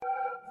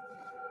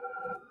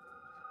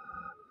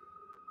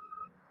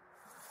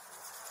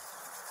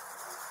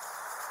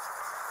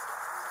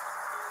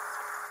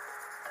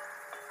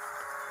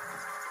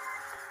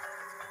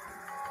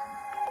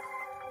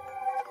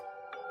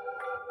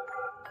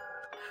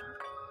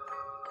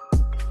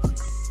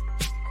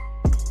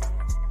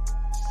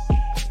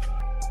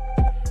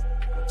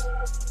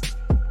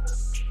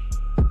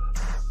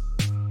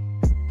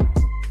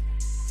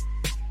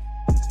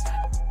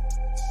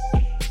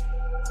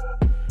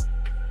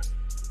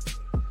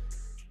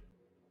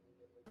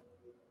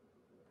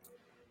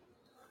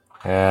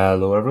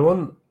Hello,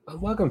 everyone,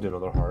 and welcome to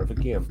another horrific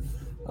game.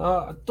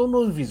 I don't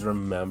know if you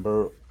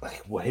remember,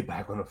 like way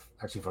back when I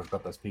actually first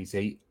got this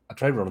PC. I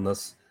tried running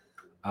this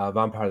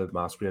Vampire the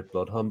Masquerade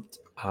Bloodhunt,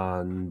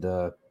 and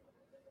I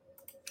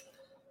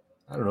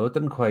don't know, it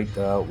didn't quite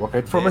work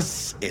out for me.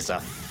 This is a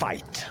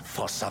fight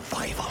for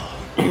survival.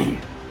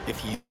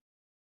 If you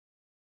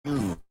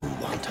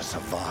want to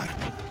survive,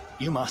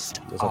 you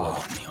must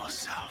arm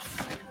yourself.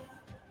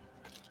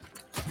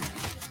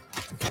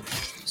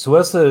 So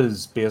this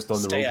is based on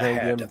the Stay role-playing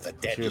ahead game. of the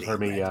I'm sure you've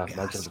heard deadly me red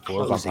mention gas it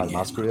before, closing Vampire the in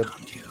Masquerade.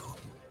 around you.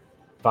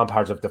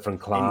 Vampires of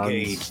different clans.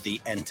 Engage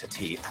the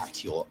entity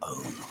at your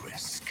own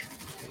risk.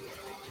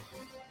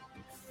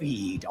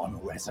 Feed on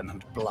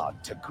resonant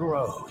blood to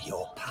grow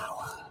your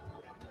power.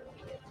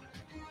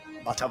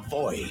 But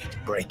avoid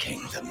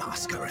breaking the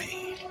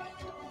masquerade,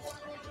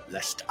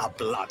 lest a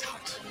blood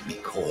hunt be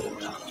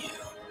called on you.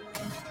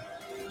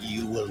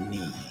 You will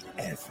need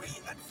every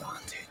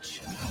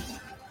advantage.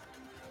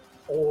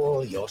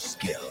 All your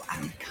skill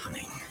and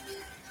cunning,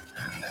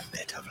 and a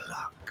bit of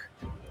luck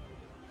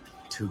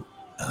to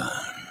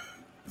earn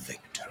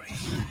victory.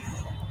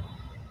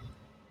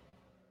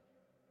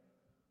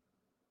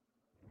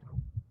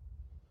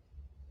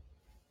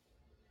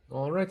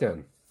 All right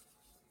then.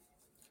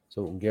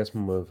 So I'm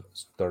guessing we've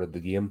started the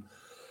game.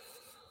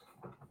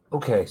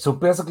 Okay, so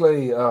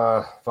basically,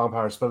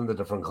 vampires split into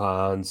different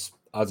clans.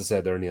 As I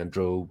said, they're in the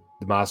intro.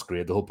 The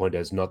Masquerade. The whole point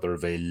is not to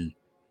reveal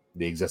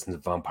the existence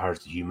of vampires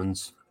to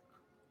humans,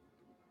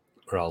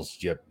 or else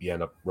you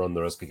end up running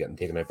the risk of getting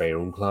taken out by your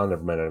own clan,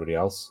 never mind anybody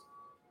else.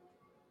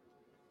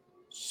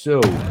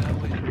 So,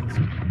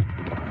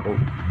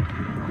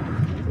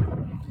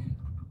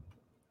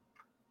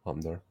 I'm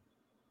there.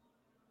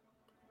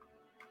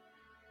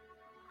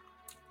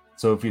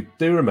 So if you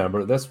do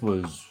remember, this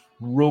was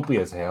ropey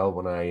as hell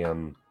when I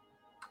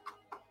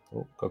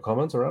Oh, got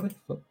comments already?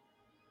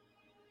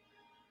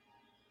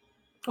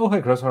 Oh,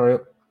 hey Chris, how are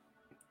you?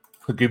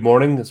 Good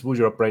morning. I suppose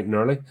you're up bright and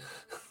early.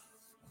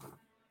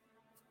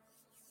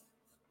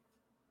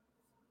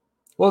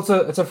 Well,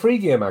 it's a free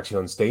game actually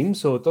on Steam,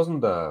 so it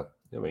doesn't. I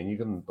mean, you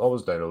can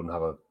always download and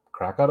have a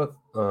crack at it.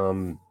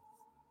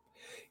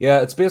 Yeah,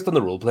 it's based on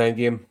the role playing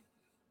game,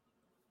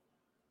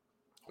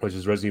 which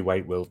is originally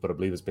White Wolf, but I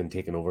believe it's been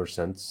taken over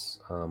since.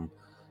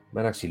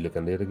 Might actually look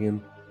into it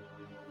again.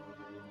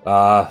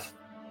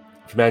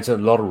 If you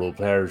mentioned a lot of role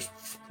players,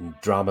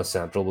 drama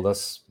central with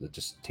this, they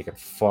just take it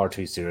far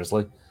too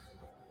seriously.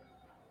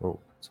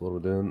 Oh, so what are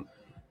we doing?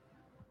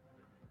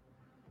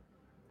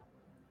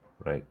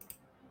 Right.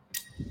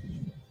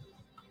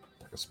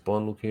 Pick a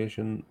spawn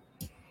location.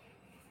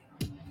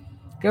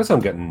 Guess I'm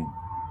getting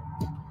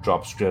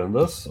dropped straight on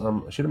this.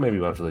 I should have maybe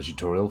went for the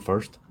tutorial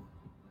first.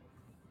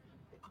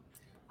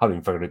 Haven't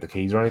even figured out the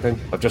keys or anything.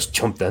 I've just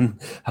jumped in.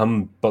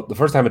 But the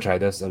first time I tried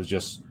this, I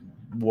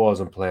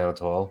wasn't playing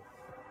at all.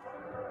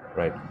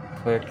 Right,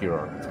 click your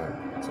archetype.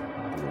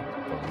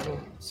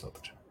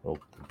 Oh,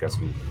 I'm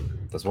guessing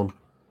this one.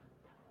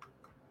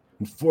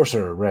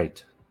 Enforcer,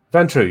 right.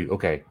 Ventru,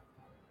 okay.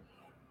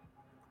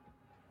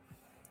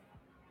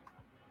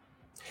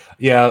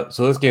 Yeah,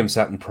 so this game's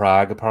set in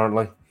Prague,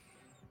 apparently.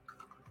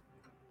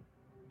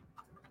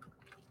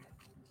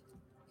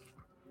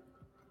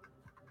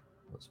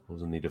 I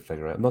suppose I need to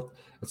figure out.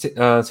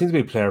 It seems to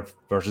be player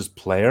versus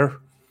player.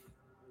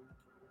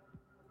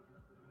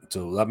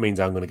 So that means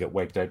I'm going to get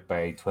wiped out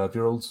by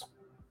 12-year-olds.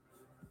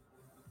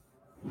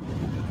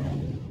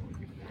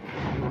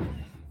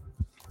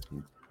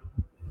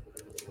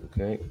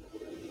 Okay.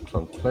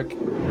 Clunk click.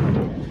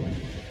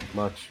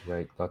 Match,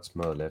 right. That's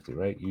my lefty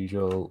right.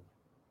 Usual.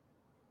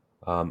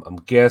 I'm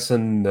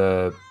guessing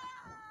the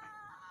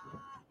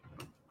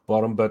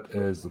bottom bit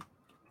is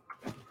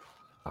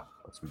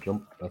that's my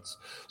jump.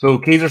 So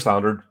keys are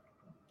standard.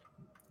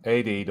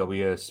 A, D,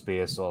 W,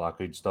 space, all that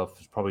good stuff.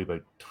 It's probably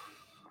about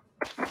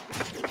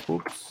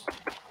oops.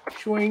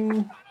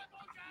 Swing.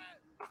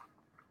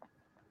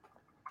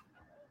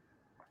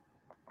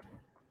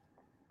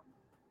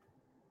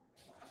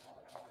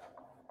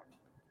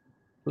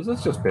 Was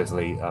this just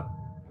basically a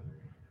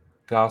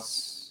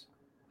gas?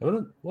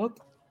 What?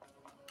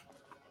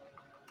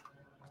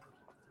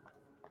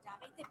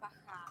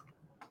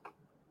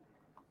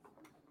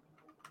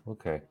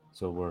 Okay,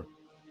 so we're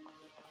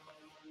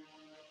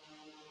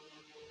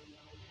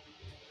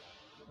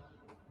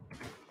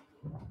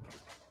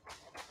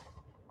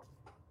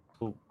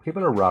so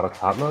people are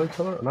rat-a-tatting at each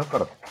other, and I've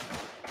got a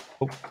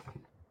oh.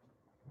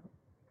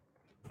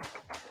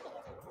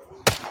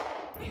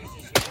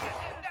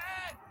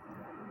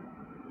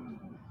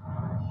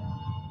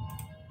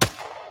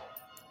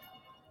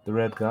 The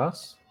red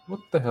gas? What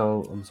the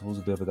hell am I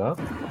supposed to do with that?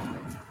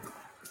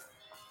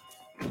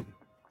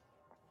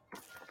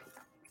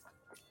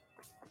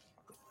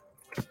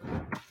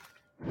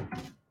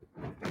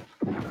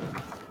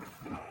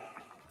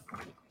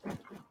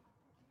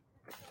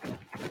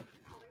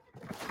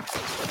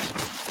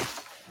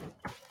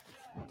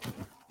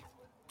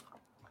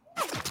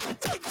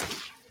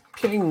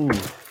 King!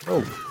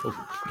 Oh,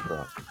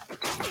 crap.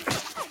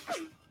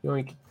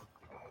 Yoink.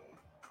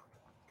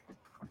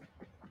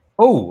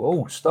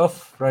 Oh,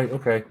 stuff. Right,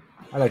 okay.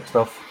 I like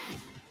stuff.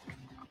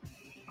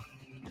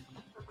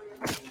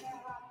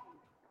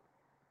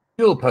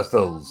 Fuel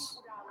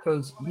pistols.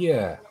 Because,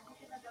 yeah.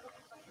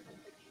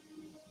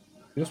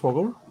 You just walk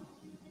over?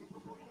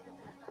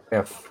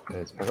 F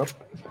is pick up.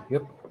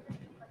 Yep.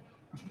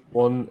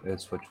 1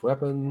 is switch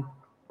weapon.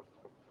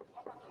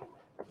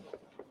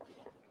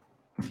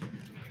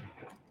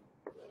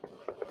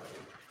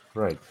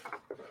 Right.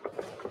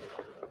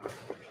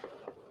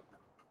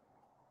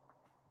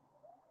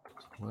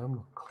 Well,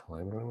 I'm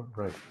climbing around.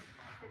 Right.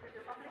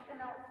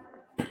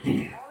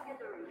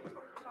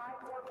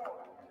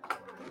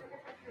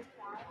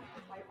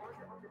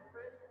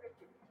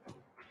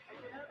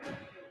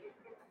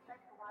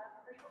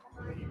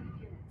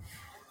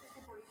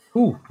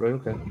 Ooh, right,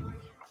 okay.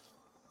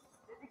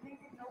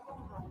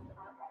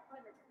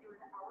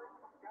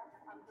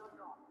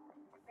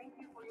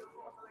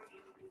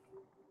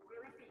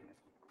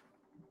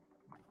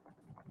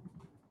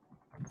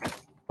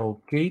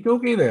 Okie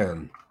dokie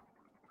then.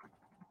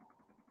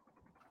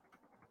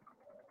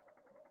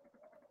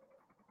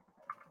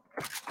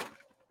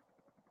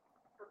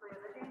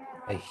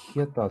 I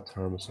hate that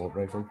term assault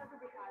rifle.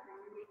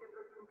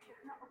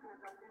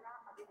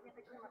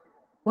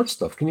 What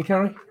stuff can you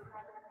carry?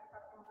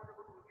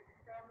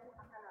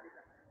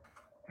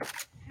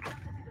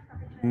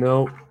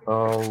 No,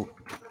 I'll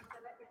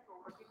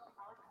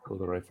go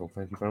the rifle.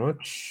 Thank you very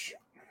much.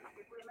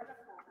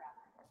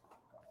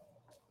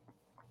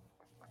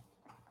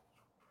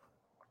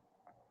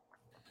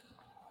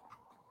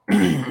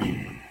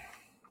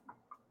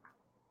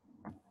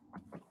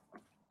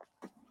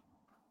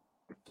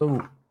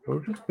 So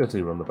we're just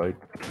busy running about.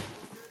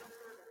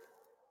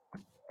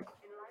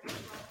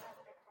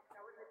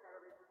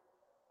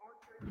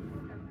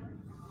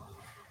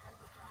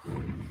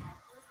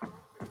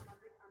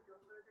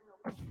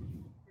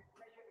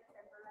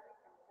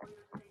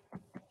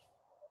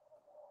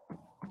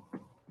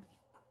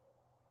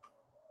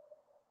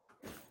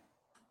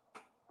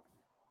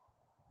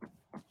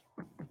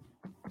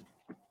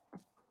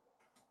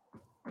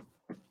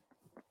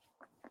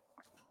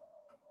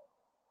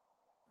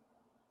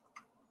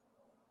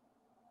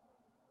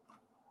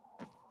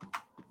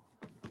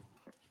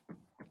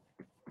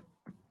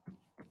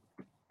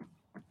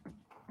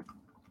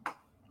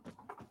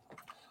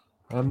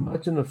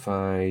 Imagine if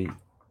I...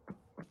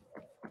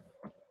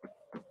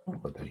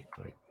 Oh,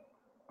 right.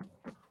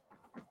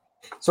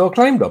 So I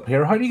climbed up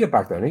here. How do you get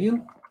back down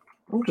again?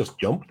 Don't just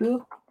jump, do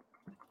you?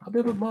 I'll be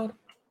a bit mad.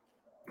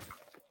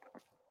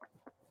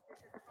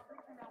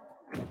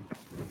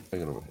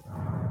 Hang on over here.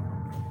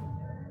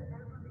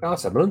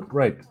 Gas imminent.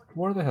 Right.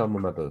 Where the hell am I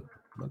meant to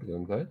go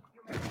inside?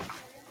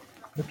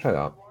 Let's try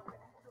that.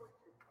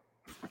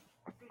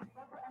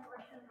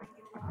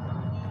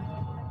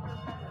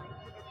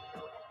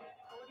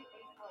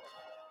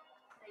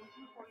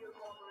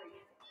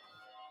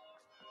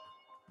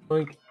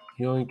 Yoink,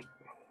 yoink.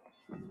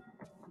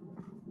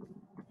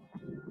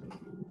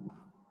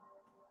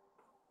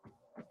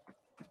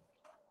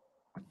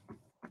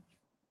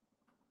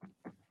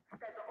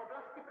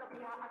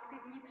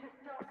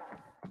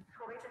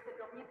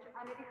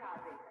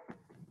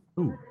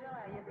 Ooh.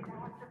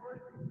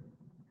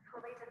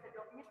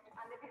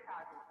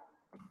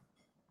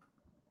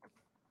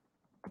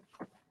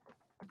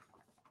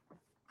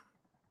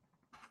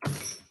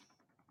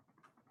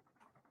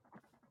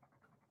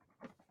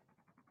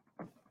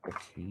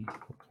 Okay,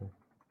 okay.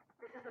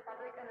 This is a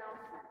public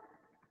announcement.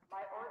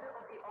 By order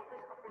of the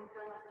Office of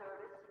Internal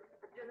Service,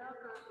 the general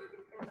curfew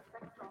is in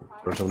effect from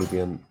 5 We're only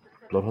being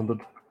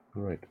bloodhunted.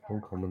 Right,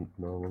 homecoming.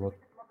 No, we're not.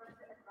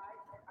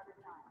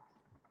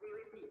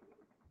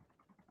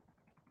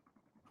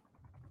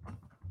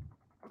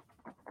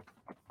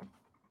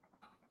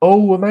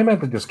 Oh, am I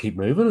meant to just keep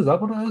moving? Is that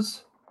what it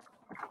is?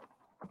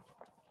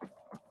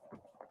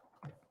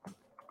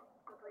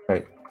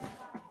 Right.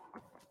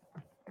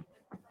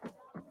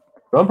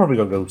 I'm probably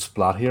going to go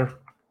splat here.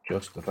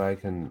 Just if I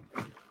can...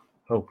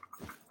 Oh.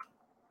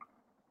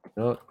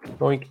 No,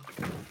 boink.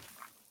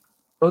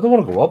 No, I don't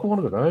want to go up. I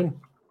want to go down.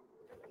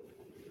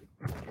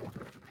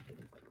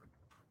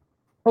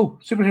 Oh,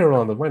 superhero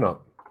on them. Why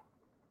not?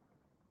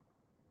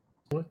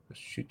 What?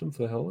 Just shoot them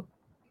for the hell of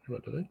it.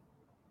 What do they?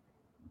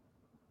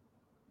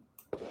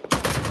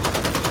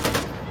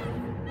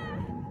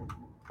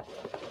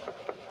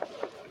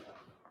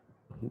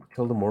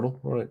 Kill the mortal.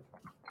 All right.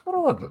 What do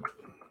I want?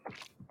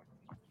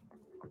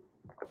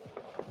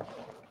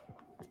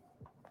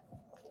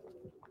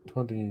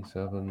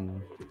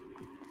 27.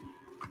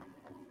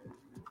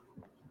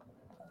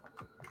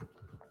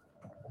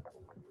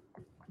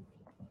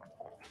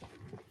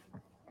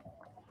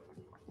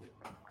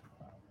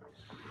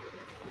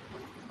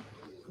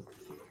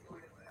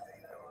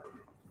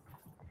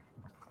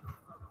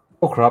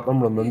 Oh crap,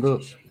 I'm running into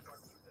it.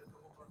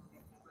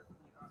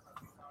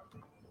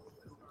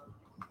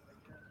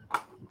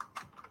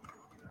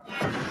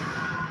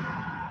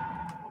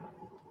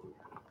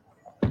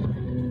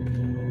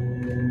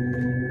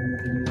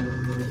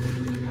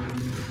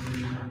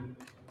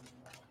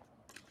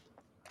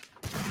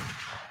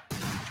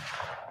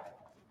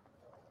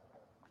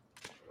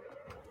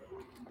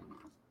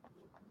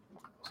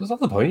 So is that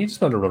the point? You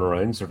just want to run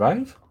around and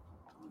survive?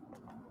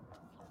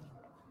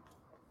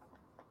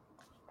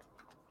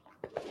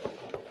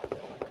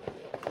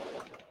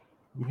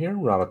 I'm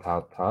hearing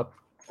rat-a-tat-tat.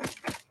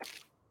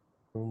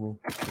 Oh,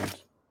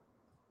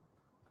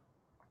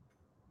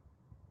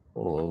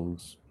 one of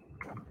those.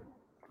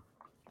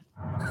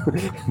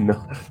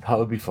 No, that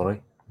would be funny.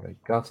 Right,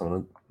 got on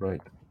it. Right,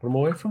 put him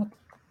away from it.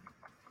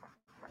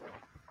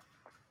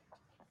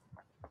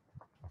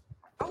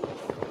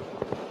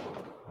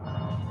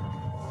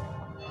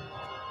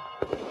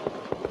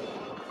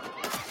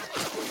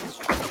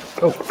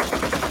 Oh.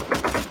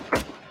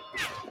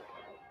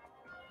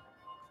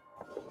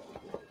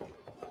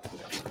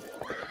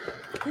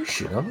 You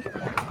shoot on it.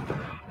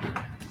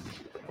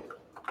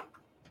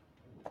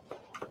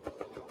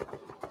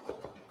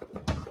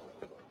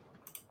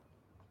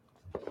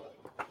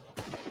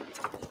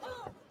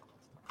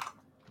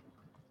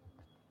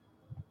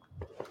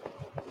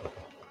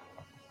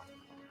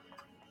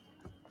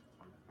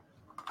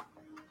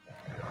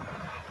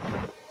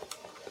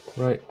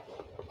 Right.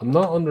 I'm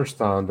not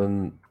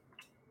understanding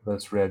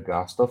this red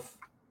gas stuff.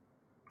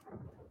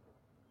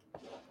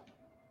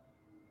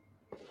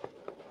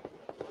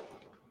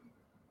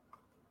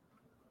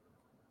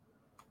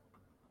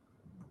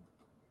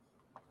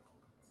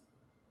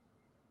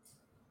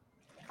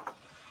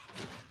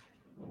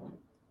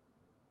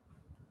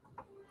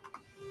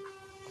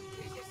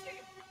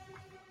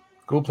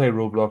 Go play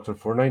Roblox or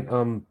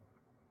Fortnite.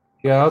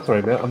 Yeah, that's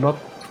right, mate. I'm not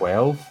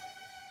 12.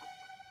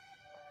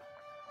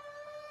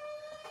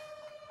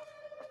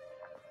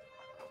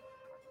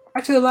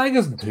 Actually, the lag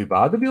isn't too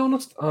bad, to be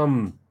honest.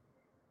 Remember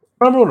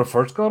when I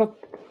first got it?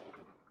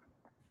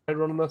 I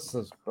running this.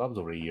 That was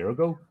over a year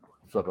ago.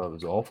 I thought that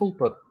was awful,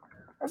 but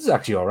this is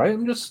actually all right.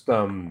 I'm just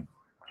trying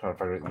to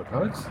figure out the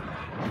mechanics.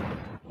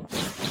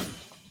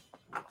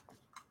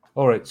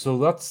 All right, so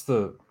that's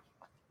the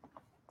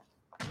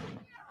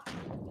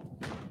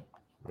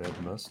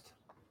red mist.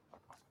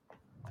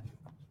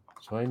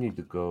 So I need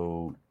to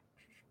go.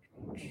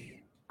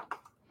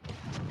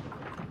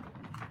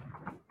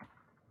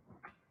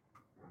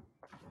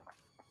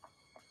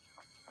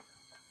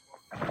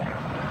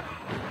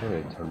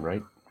 Okay, turn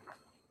right.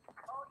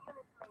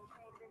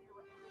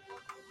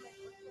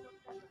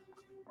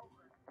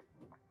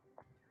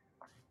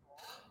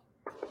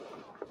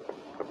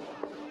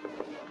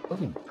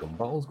 Doesn't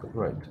gumballs, but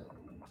right.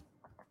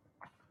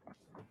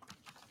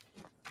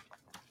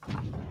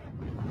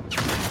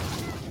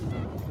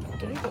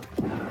 There you go.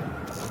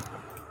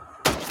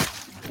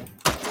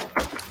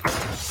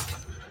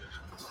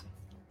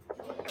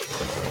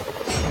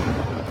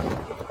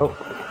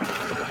 Oh.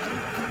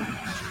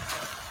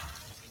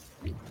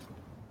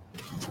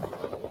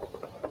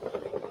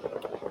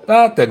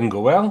 That didn't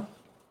go well.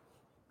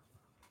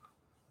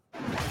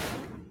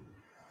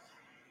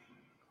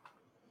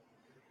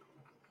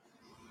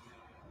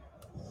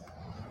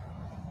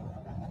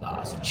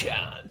 Last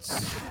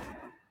chance.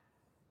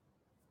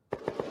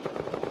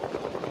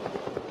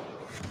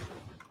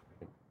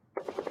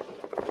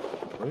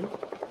 Right.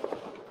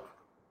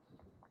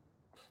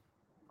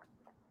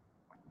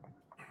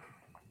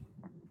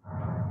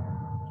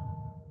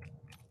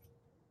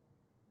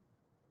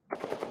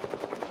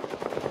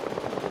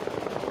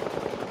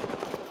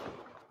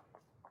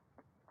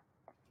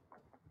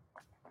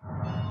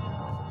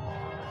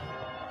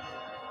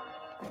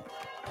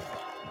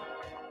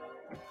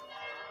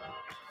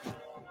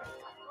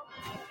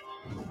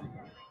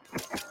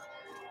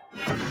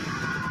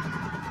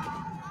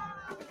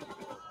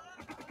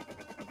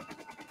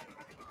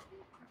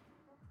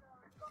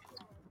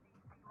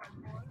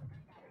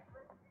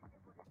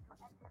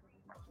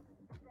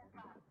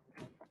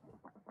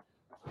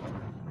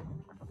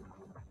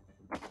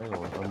 Hang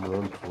on, I'm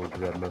running towards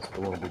red mist. I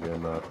want to be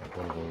doing that. I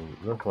want to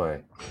go this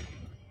way.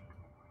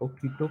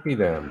 Okie dokie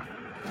then.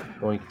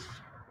 Boink.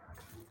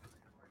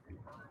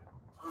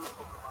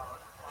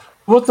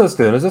 What's this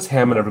doing? Is this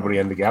hemming everybody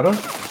in together?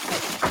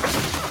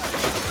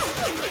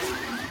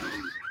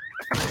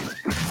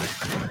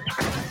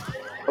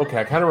 Okay,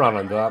 I kind of ran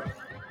into that.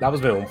 That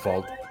was my own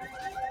fault.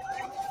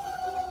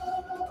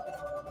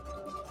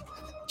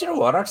 Do you know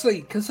what?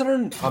 Actually,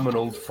 considering I'm an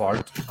old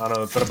fart and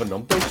I'm a bit of a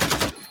numpty,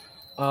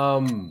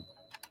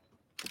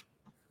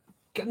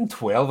 getting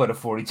 12 out of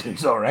 42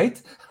 is all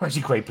right. I'm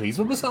actually quite pleased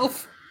with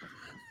myself.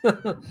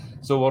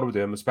 So what are we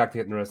doing? I'm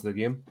spectating the rest of the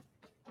game.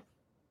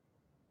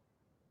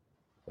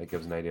 That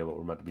gives an idea what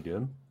we're meant to be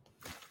doing.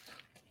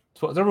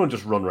 So does everyone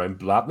just run around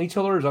blatting each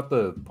other? Is that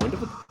the point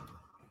of it?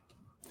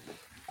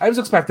 I was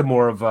expecting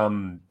more of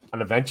an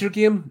adventure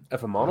game,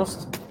 if I'm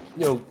honest.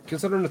 You know,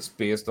 considering it's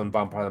based on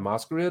Vampire the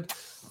Masquerade,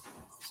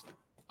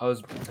 I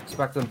was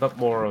expecting a bit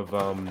more of,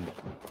 I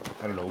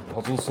don't know,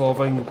 puzzle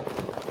solving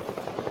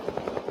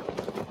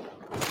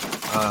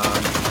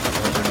and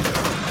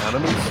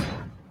enemies.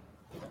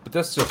 But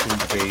this just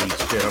seems to be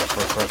straight up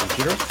first-person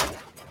shooter.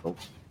 Oh.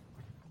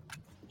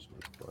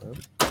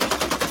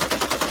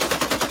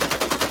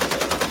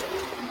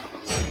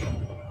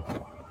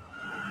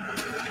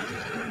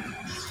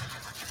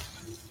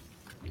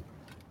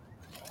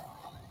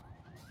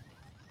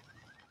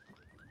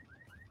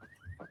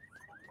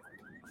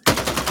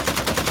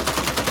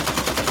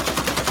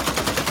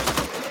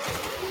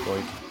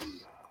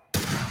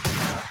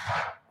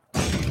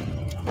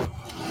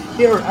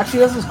 Here, actually,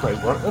 this is quite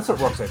work. That's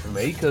what works out for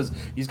me because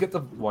you get to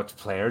watch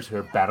players who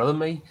are better than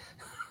me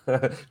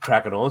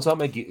cracking on. So that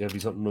might give you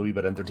something a wee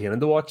bit entertaining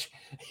to watch,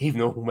 even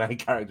though my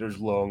character's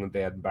long and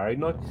dead and buried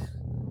now.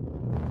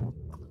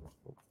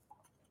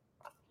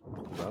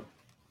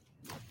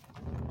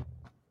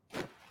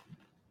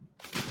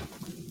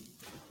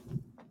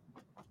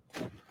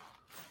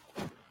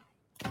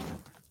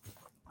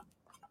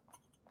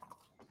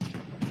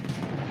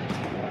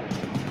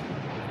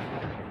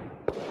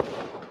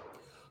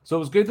 So it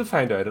was good to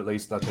find out at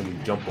least that I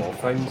can jump off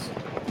things.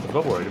 I was a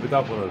bit worried about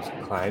that when I was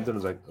climbed, and I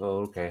was like, oh,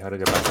 okay, how to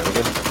get back out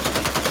again?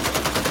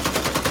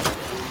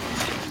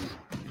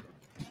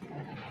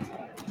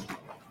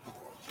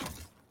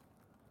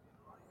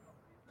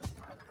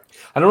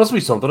 And there must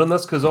be something in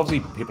this, because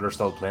obviously people are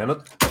still playing it.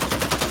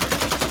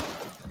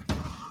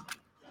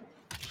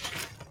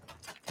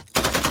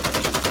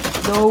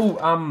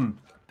 No,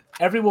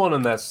 everyone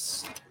in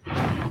this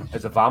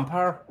is a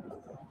vampire.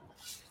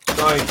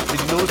 Now, did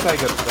you notice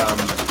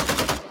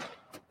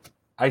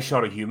I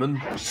shot a human,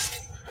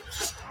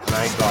 and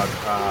I got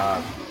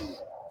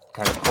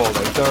kind of called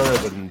out there,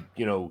 as in,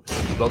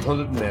 blood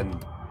hunted, and then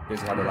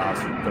basically had to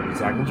last 30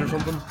 seconds or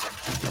something.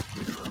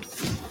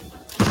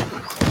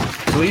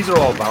 So these are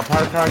all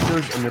vampire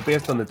characters, and they're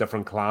based on the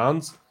different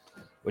clans,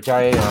 which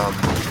I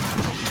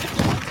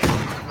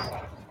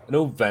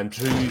know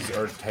Ventrus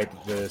are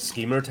the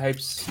schemer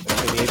types in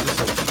the ages,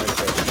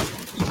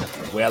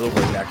 since well over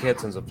a decade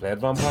since I've played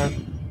vampire.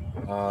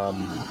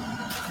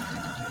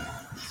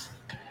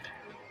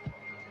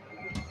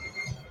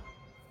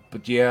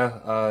 But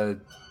yeah,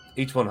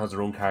 each one has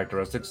their own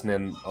characteristics, and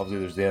then obviously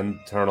there's the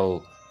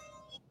internal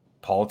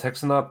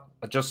politics in that.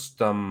 I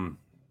just I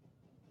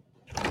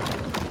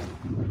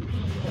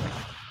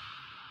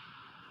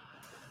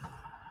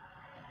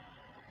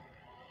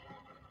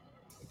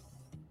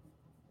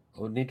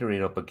would need to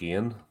read up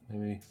again.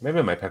 Maybe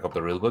I might pick up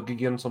the real book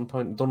again at some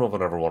point. I don't know if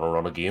I'd ever want to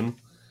run a game,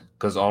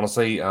 because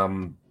honestly,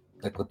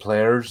 like the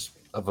players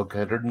I've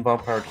encountered in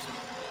vampires,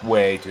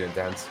 way too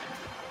intense.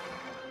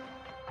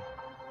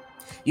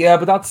 Yeah,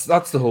 but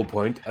that's the whole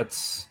point.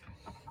 It's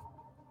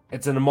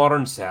in a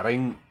modern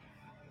setting,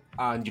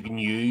 and you can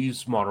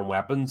use modern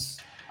weapons,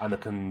 and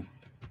it can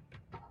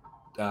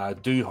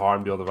do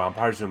harm to other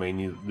vampires. I mean,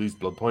 you lose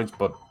blood points,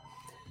 but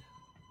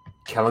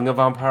killing a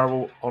vampire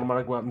with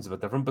automatic weapons is a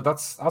bit different. But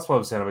that's what I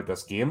was saying about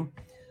this game.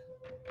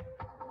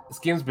 This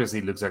game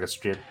basically looks like a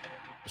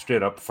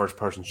straight up first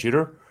person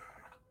shooter.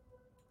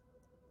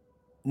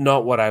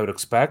 Not what I would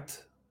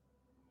expect.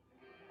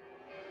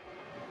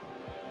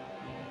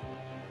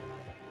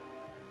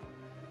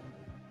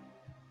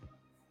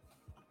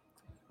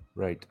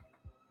 Right.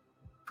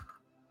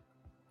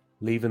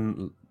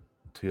 Leaving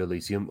to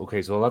Elysium.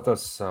 Okay, so I'll let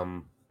this I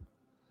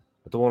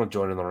don't want to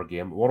join another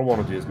game. What I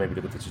want to do is maybe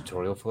look at the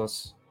tutorial for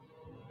this.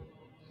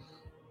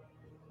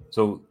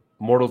 So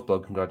Mortal's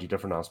Blood can grant you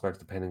different aspects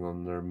depending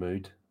on their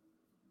mood.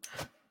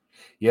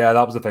 Yeah,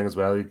 that was the thing as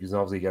well. You can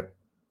obviously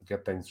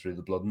get things through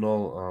the blood and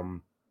all.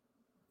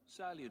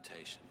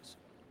 Salutations.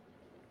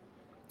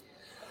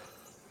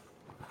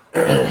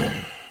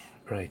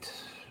 Right.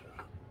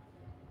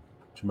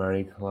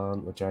 Chimeri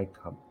clan, which I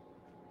can't.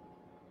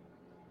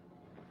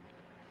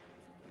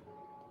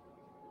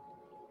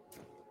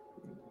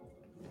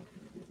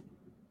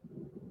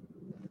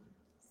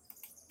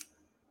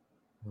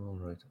 All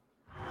right.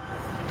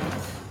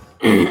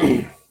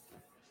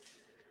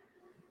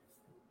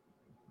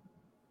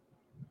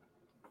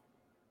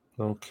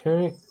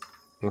 Okay,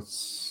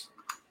 let's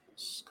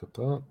skip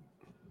that.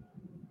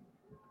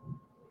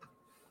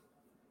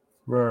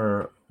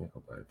 Rare.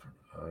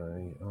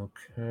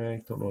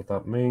 Okay, don't know what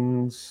that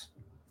means.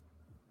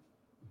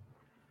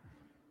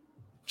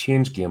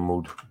 Change game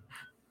mode.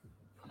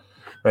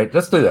 Right,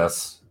 let's do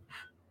this.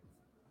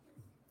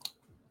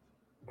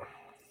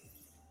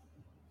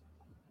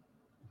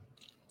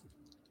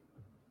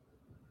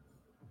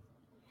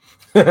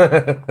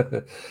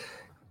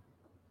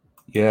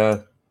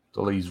 Yeah,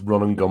 all these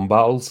run and gun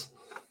battles.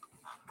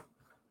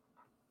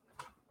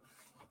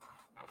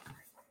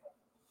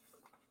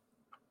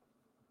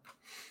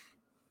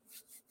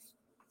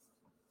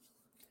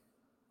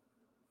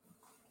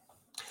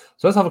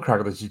 So let's have a crack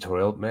at the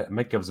tutorial. It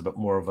might give us a bit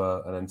more of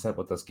an insight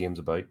what this game's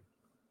about.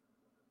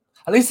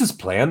 At least it's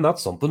playing,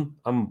 that's something.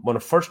 When I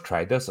first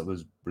tried this, it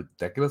was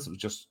ridiculous. It was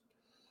just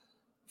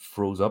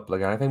froze up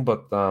like anything.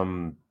 But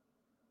obviously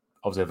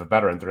I have a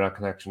better internet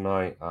connection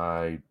now.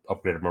 I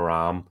upgraded my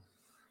RAM.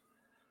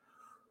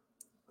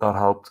 That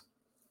helped.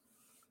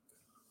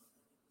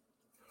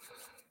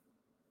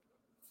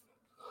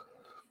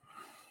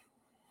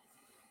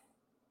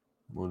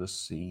 We'll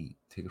just see.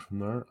 Take it from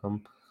there.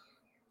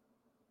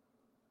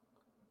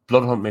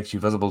 Bloodhunt makes you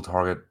visible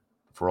target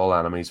for all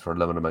enemies for a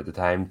limited amount of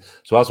time.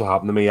 So that's what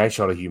happened to me. I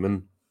shot a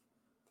human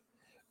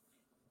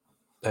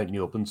out in the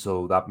open,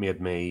 so that made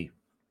me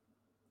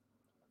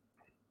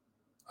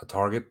a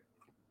target.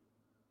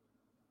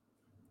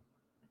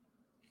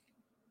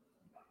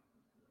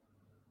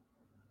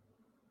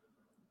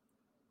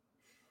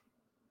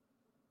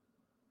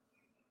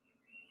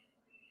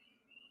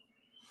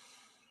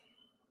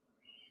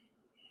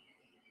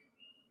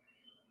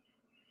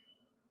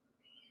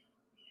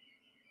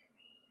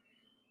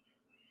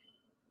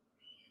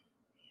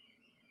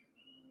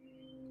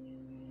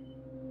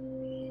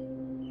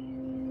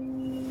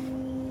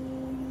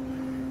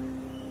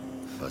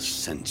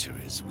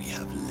 centuries we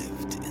have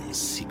lived in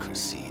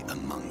secrecy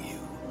among you,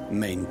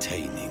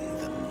 maintaining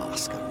the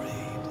Masquerade.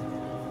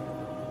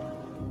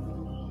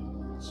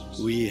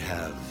 We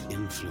have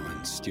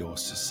influenced your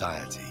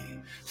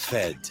society,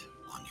 fed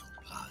on your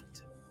blood,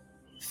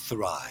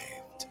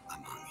 thrived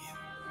among you,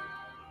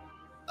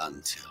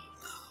 until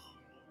now.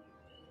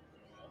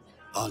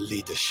 Our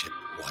leadership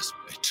was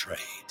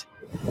betrayed,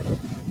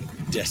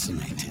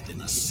 decimated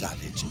in a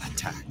savage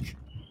attack.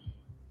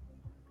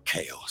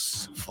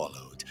 Chaos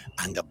followed,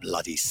 and a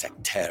bloody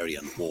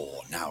sectarian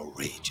war now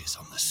rages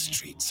on the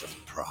streets of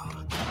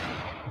Prague.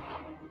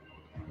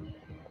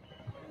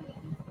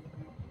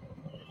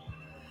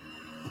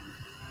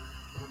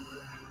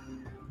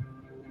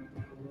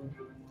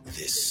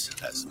 This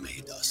has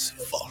made us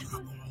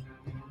vulnerable,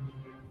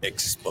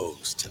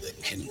 exposed to the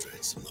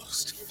kindred's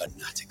most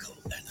fanatical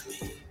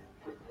enemy,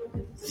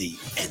 the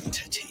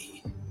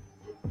entity.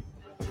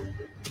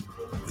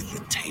 With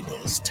the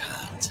tables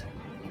turned,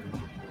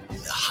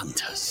 the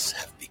hunters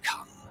have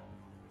become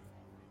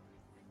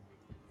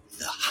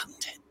the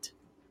hunted.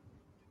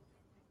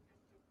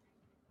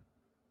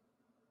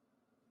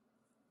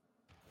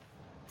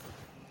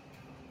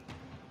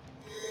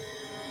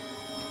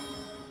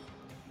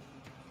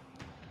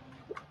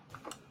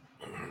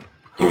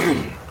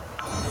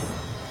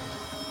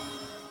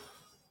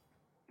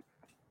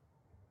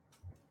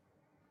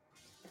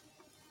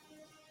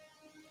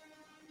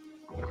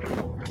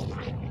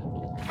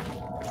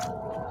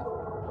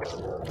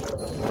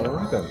 All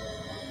right then.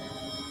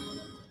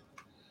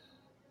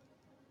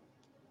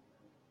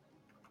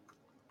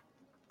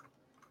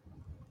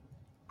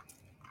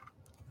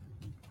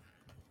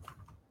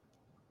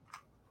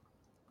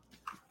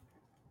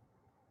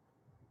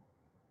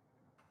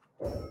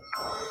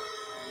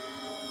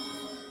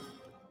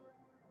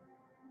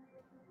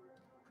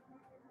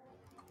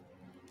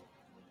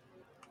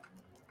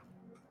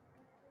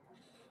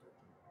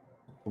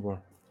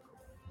 Over.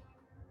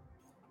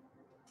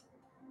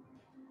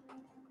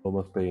 Oh,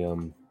 must be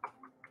oh,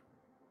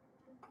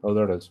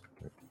 there it is.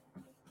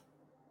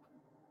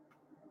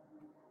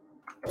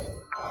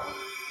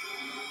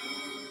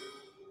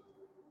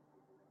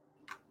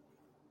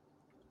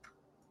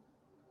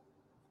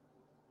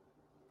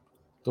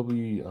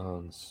 W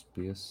on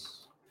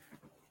space.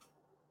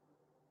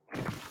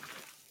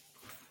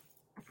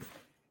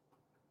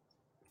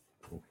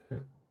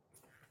 Okay.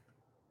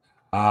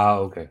 Ah,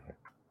 okay.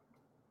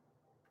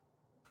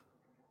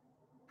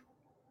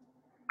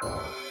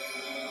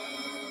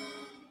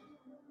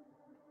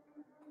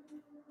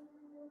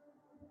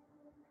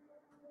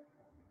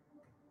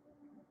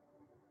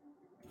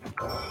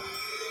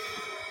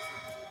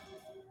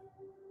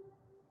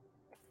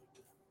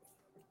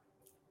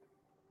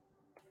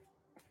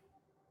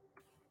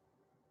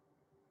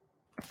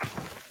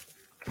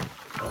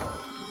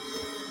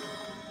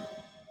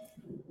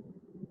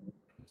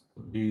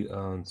 W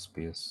on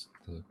space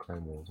to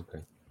climb walls.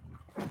 Okay.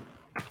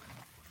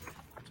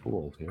 Let's go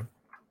old here.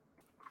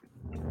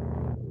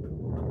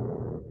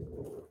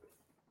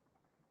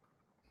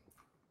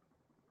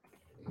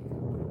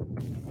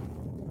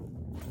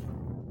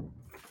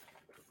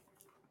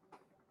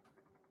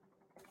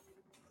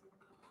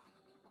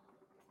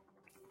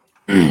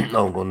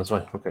 No, I'm going this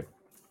way. Okay.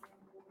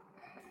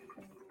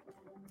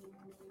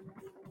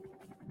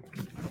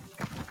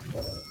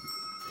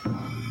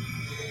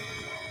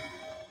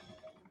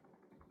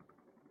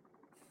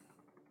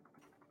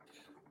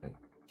 Okay.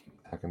 Keep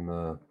attacking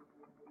the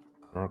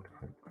arc.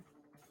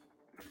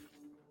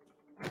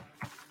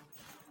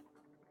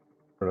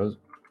 There it is.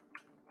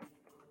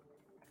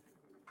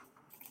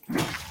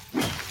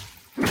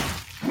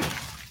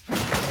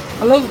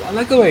 I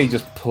like the way he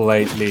just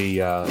politely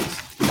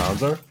stands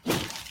there.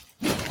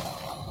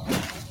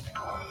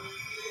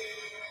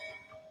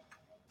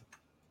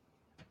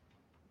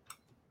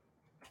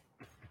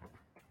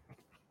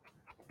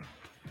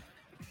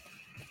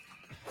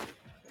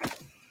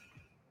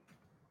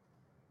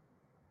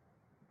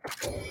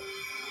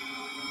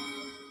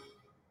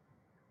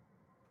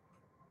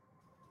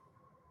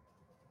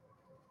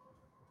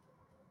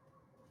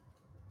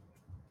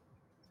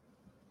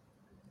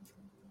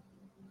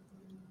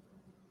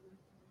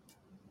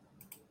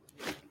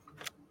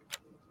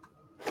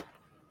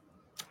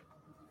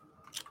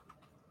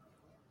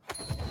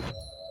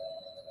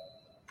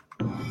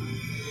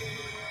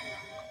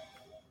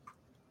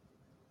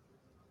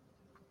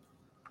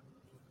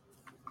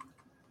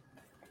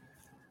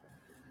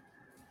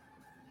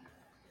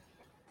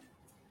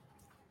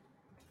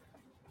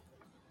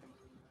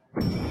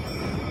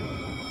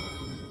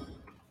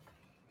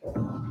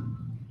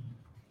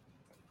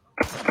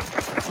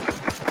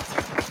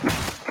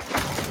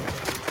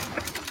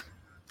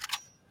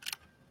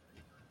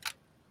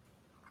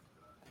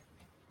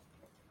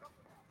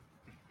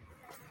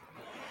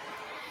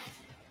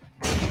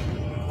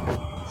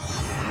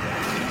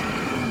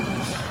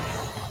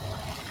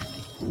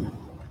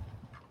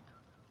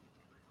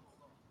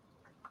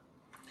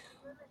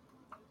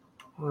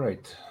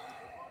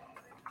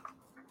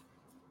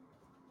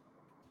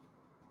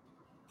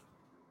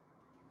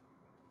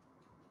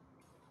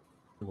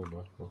 Go on,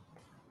 go.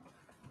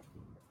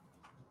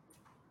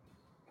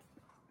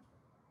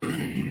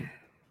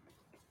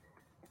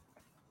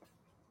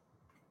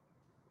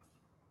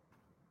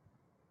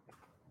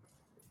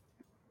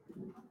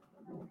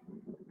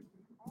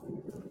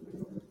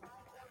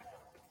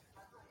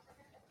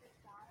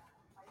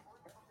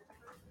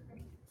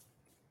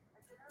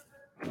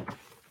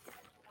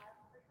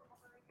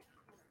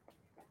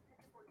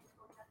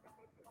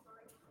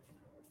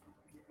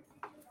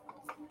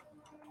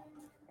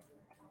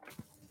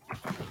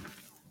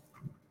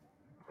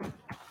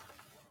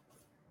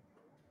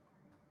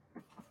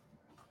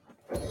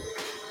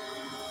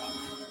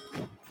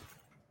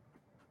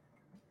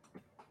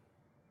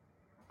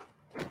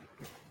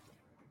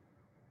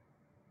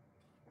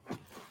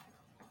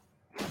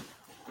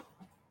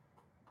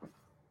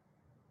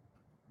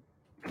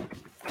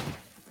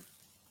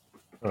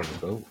 There we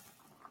go.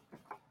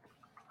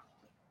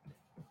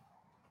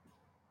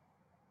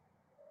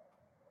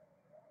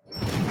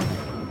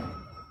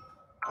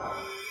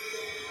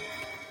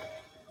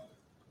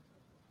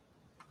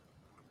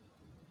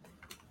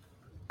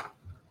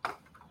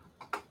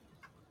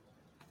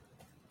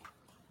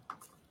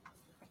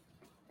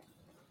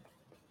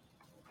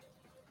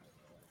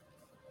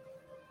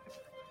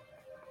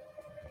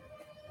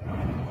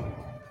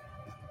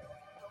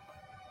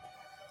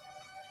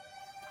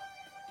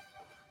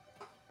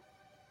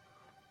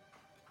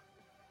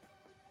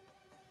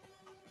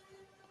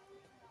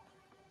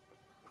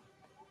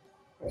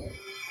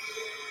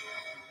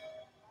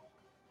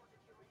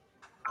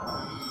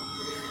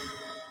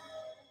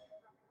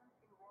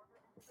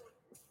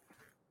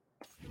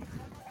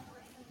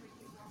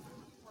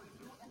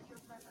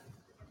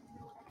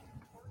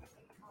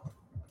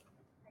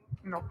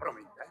 No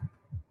promete.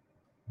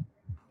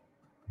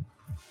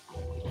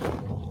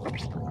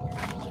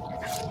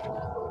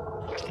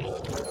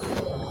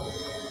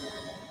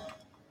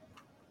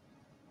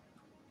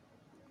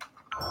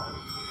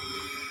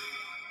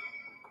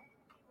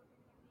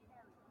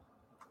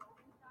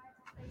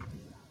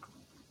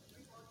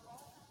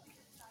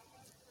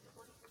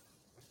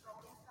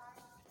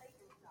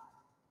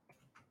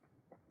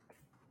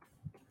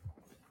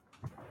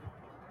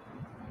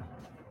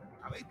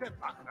 Avete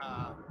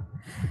paja.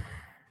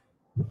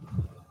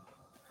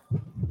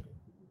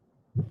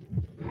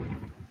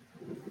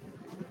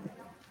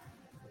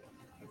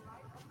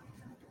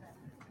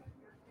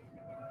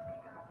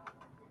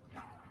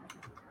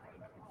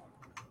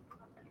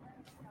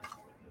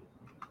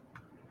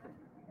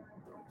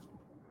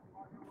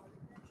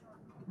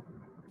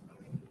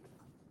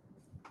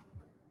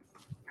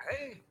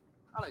 Hey,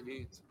 Colin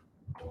needs.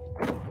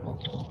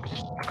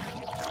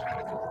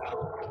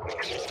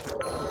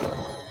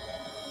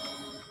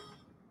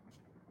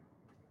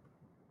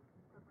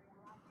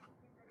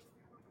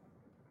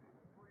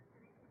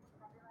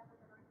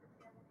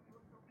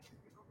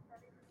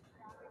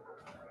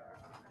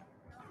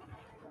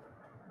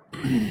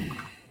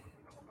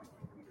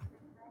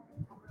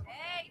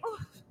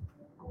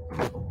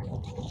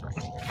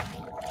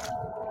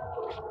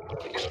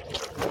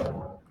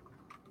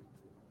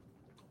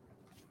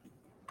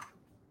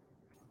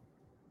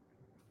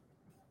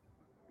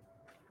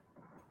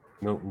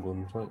 No, I'm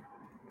going this way.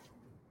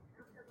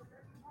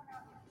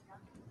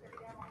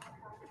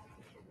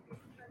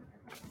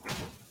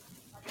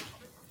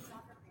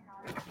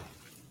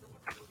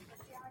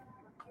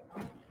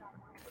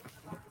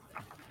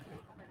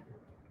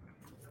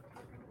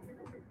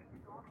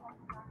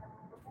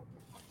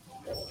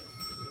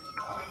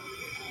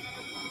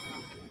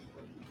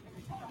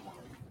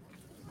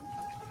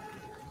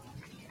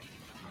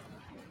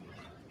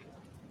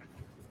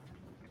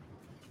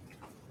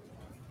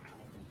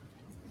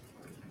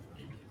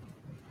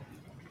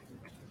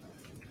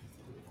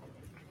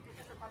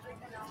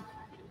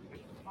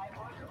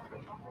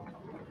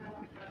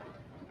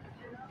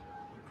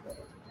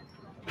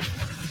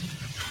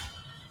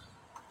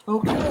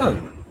 Okay.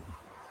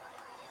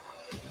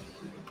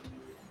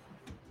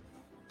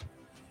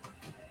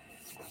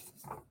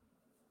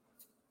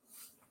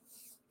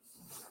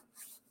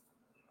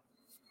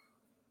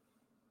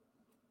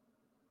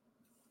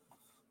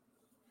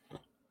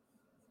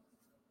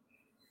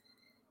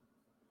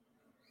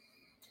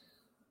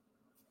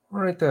 All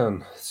right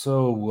then.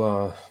 So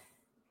we'll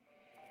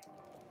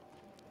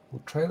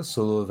try the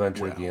solo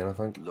adventure Well, again, I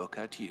think. look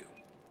at you.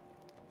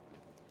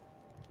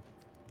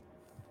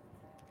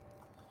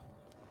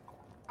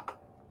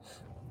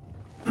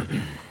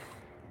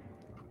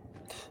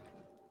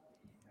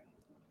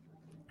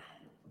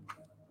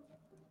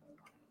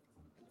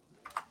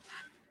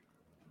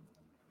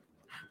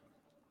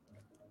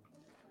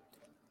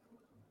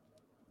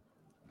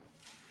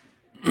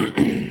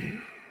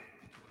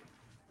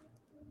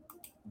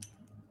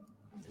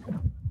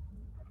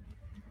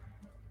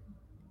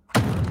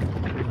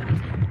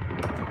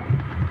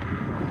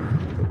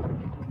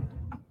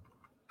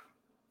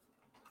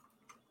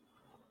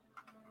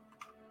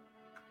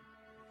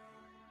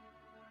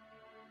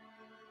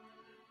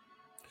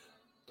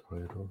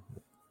 Tornado.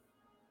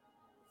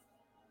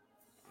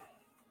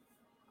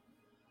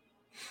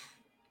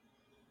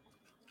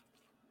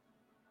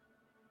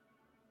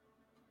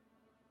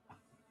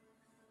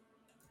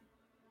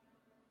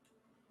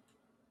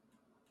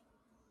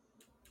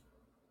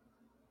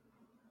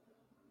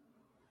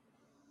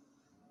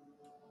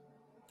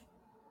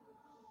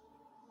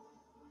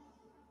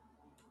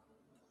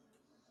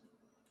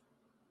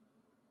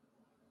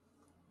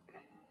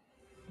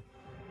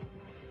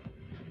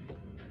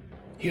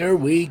 Here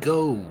we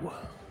go.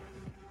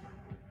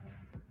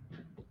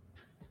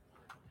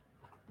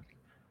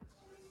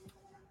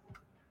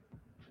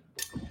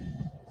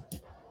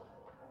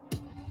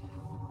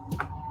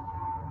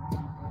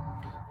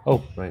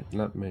 Oh, right,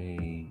 let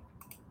me...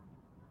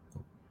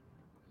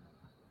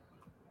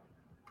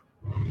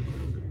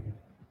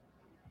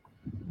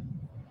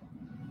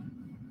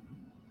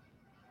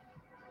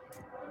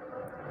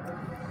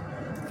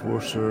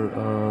 Forcer,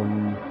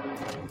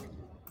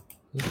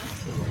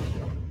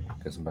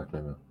 guess I'm back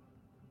now.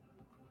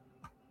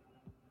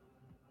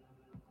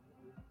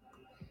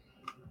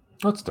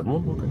 That's the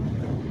one, okay.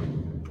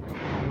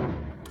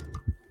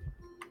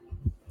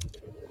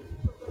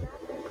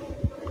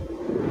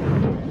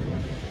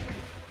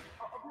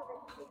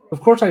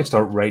 Of course I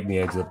start right in the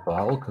edge of the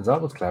battle, because that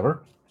was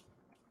clever.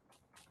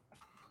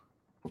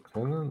 Okay,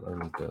 then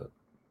I need to...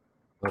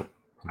 Oh,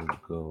 I need to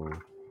go...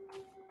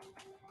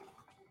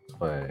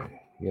 Way.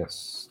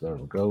 Yes, there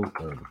we go,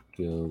 there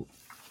we go.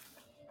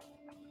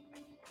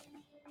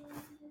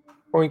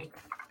 Boink.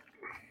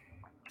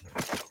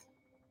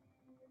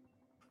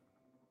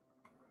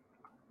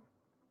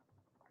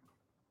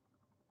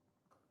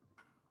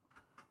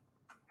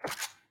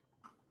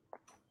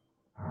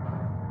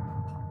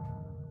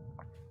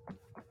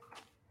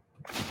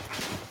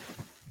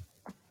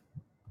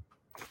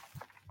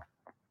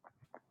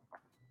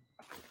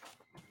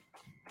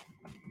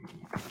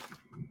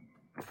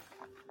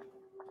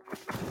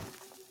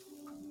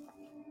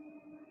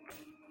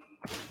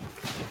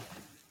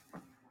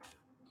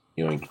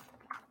 Yoink.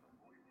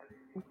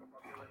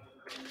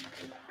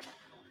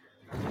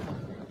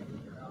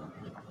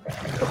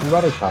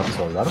 Rather fast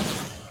already.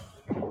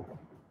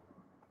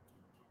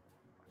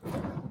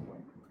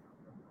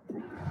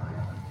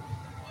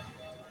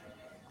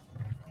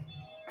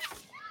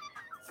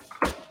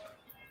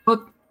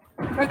 But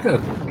I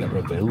could get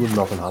rid of it and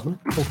nothing happened.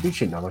 Oh, we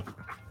shouldn't have it.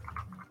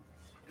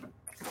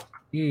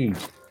 You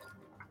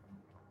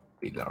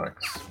be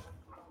lyrics.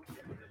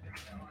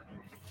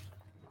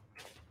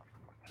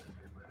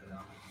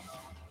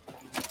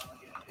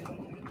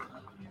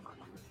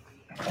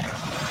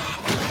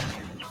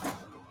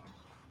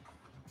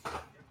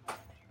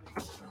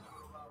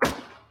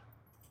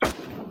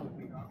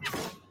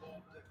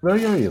 Where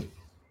are you?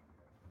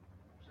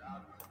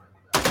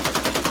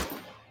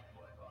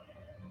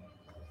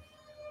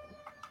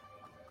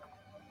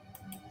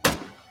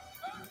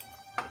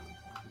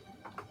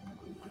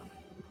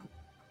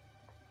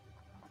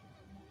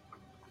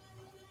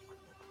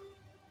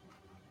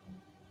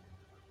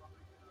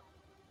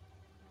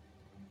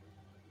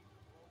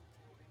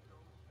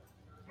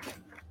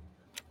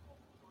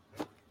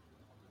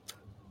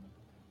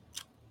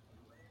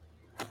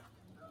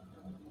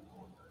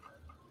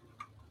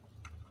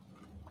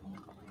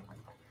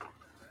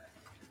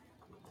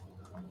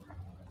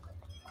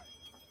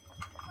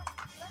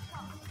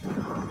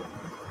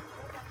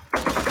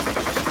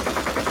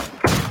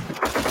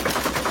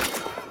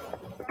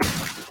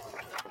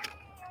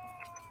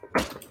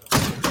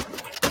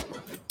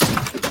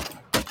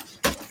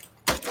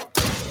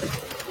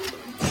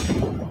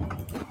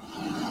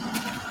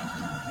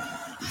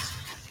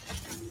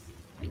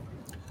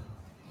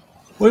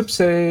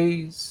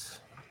 Whoopsies.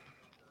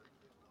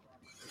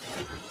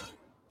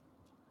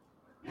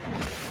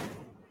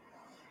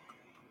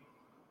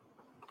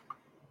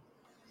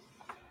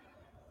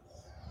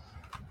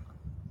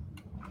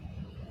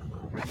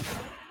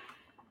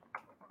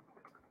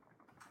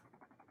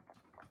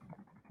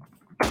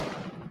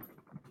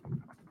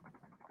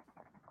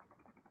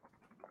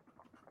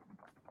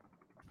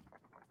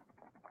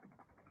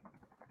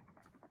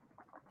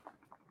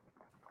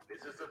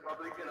 This is a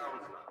public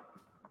announcement.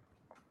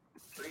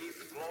 Please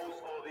close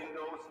all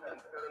windows and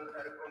turn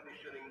air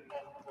conditioning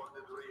off for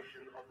the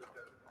duration of the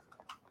term.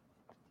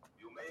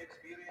 You may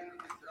experience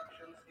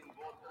disruptions in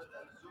water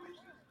and sewage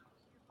systems.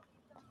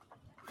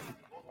 Please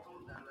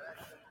bottle and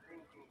ration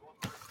drinking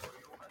water for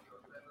you and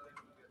your family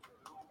to get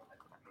through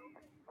at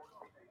least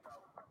 48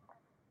 hours.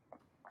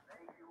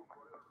 Thank you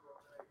for your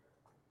cooperation.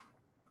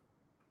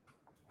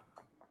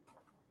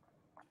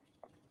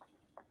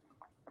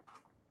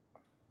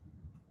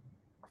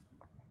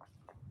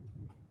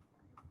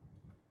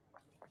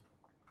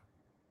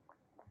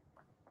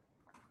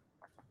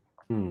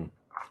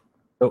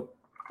 Oh,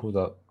 hold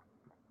up.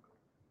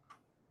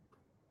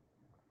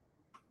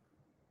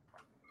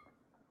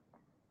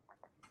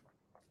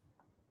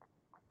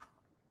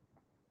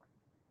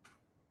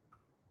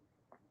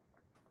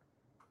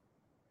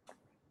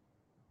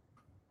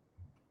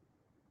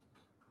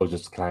 Oh,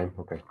 just climb.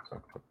 Okay.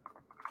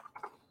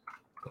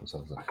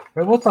 Sorry.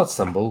 Right, what's that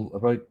symbol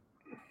about?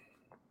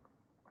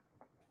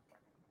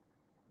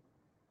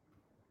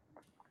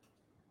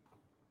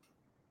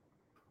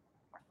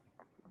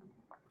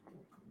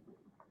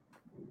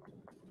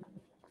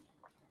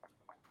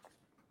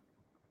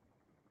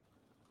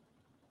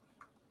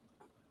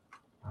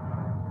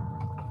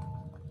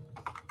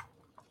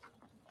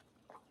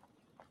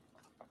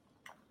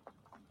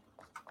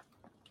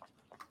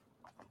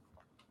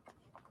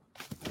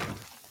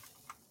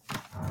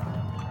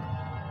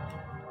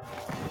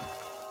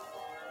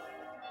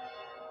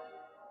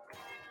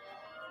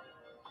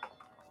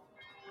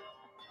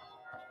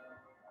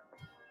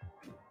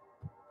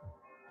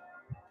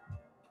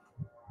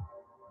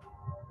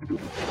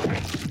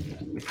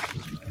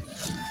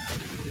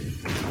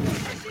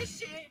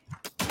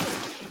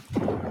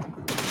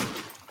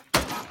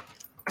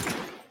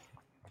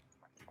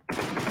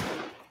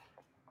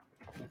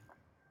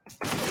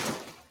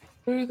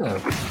 Where are you now?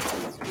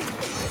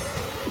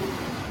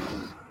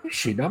 You're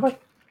shooting at me.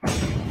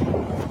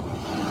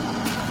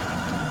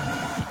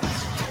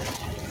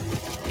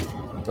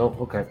 Oh,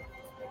 okay.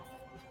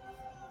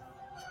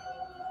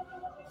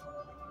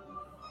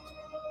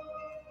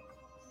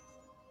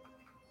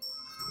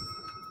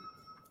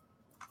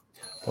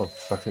 Oh,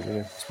 back in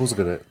again. I suppose I'm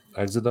gonna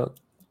exit that.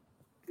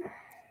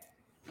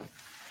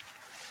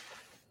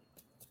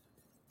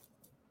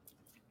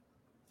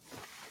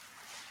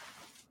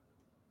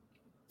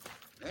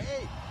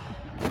 Hey!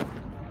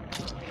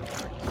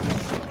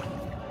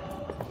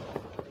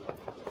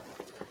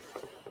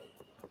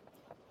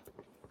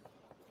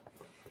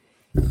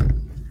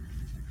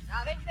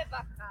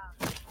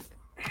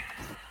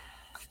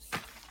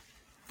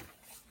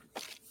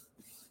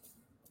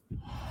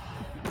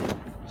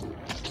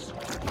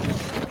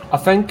 I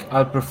think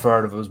I'd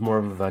prefer if it was more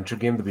of an adventure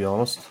game, to be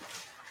honest.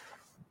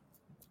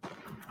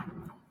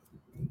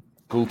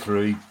 Go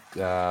through,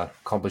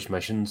 accomplish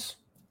missions,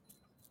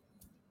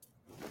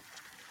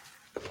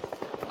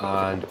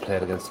 and play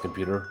it against the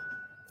computer.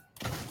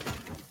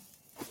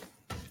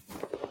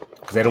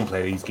 Because I don't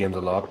play these games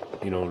a lot,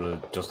 you know, to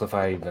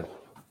justify that.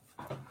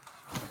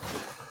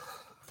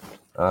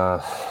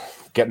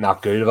 Getting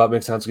that good, if that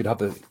makes sense. You have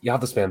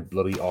to spend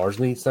bloody hours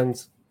in these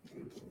things.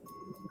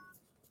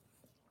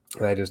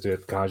 And I just do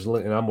it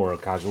casually, and I'm more a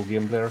casual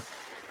game player.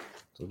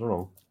 So I don't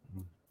know.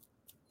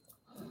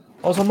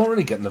 Also, I'm not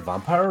really getting the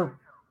vampire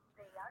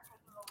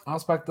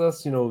aspect of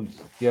this. You know,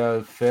 yeah,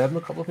 I fed a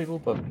couple of people,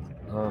 but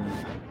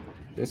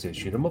basically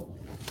shoot them up.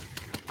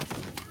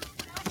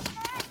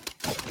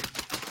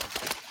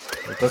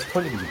 At this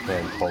point, you can be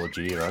playing Call of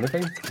Duty or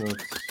anything. You know,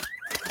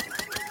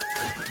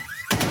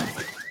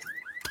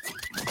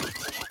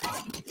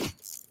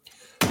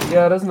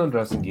 yeah, it is an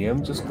interesting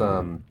game. Just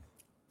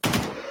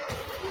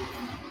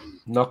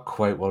not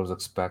quite what I was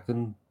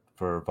expecting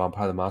for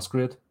Vampire the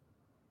Masquerade.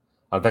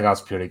 I think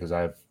that's purely because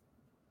I've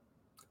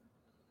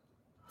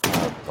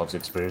obviously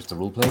experienced the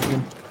role-playing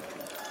game.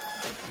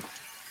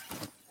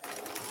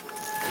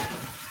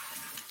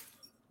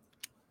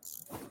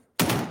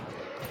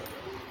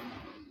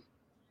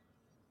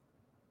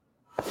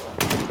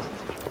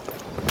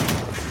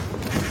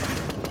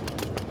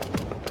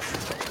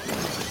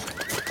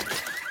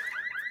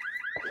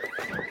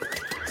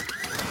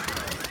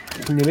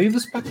 Can you leave the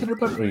spectator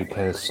button, or are you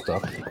kind of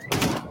stuck?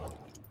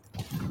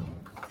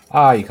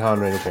 Ah, you can,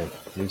 right, okay.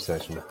 New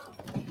session.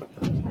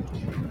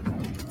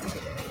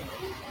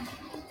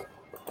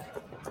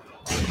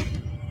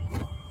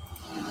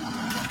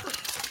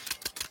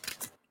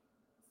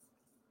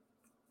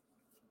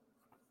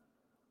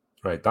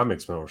 Right, that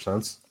makes more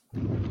sense.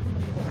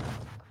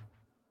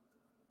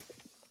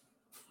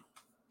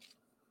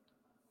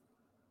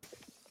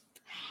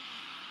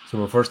 So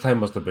my first time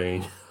must have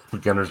been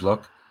beginner's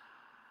luck.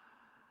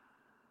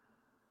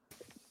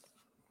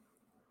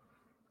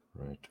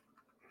 Right.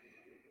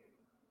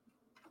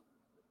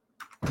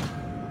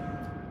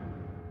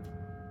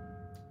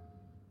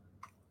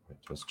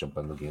 Let's jump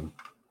in the game.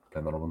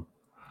 Play another one.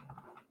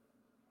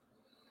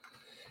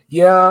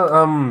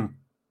 Yeah,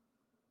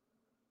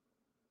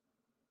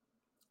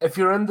 if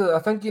you're into, I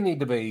think you need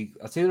to be.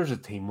 I see there's a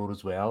team mode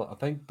as well. I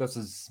think this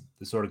is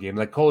the sort of game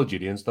like Call of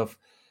Duty and stuff.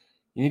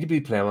 You need to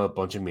be playing with a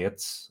bunch of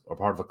mates or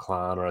part of a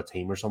clan or a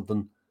team or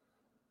something,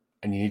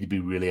 and you need to be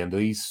really into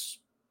these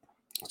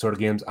sort of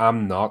games.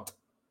 I'm not.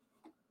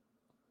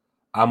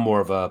 I'm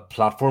more of a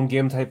platform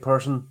game type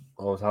person.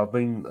 Always have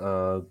been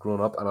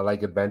growing up, and I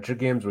like adventure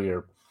games where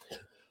you're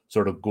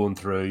sort of going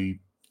through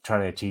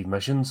trying to achieve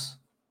missions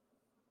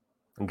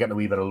and getting a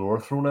wee bit of lore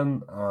thrown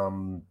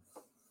in.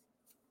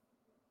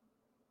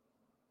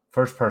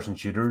 First person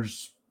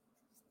shooters,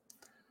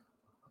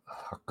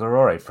 they're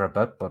all right for a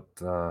bit, but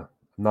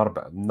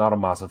not a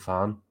massive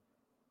fan.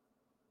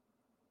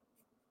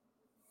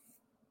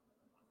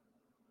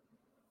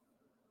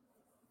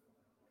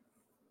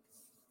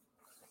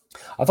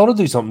 I thought I'd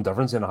do something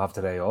different since I have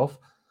today off.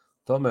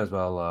 Thought I might as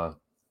well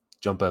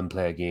jump in and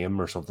play a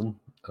game or something.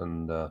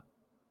 And as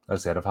I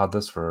said, I've had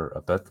this for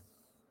a bit.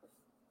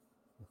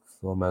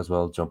 So I might as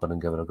well jump in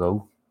and give it a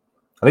go.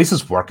 At least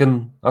it's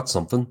working. That's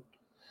something.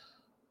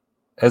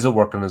 Is it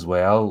working as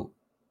well?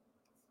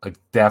 Like,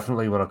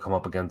 definitely when I come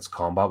up against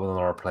combat with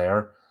another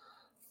player,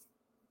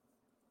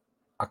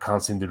 I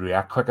can't seem to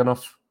react quick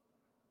enough.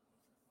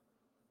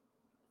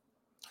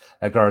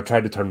 Like, or I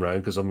tried to turn around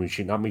because someone was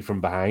shooting at me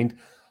from behind.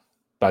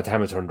 By the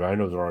time I turned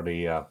around, I was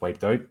already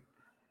wiped out.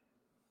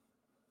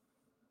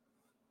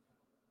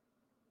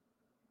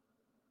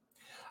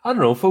 I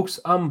don't know, folks.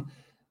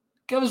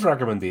 Give us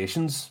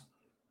recommendations.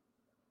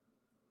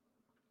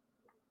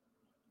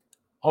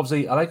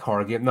 Obviously, I like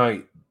horror games. Now,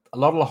 a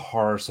lot of the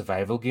horror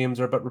survival games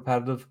are a bit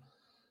repetitive,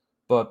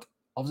 but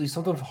obviously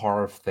something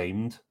horror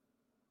themed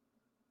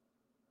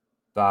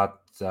that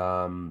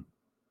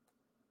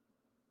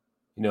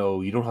You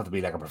know, you don't have to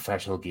be like a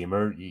professional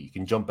gamer. You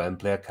can jump in,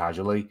 play it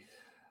casually,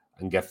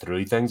 and get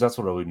through things. That's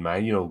what I wouldn't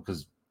mind, you know,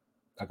 because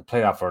I could play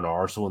that for an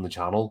hour or so on the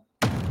channel.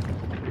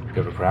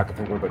 Give it a crack. I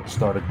think we're about to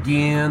start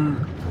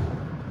again.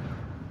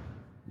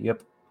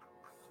 Yep.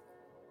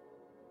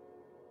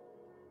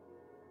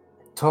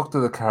 Talk to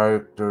the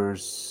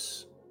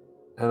characters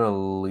in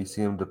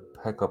Elysium to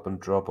pick up and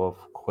drop off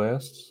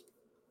quests.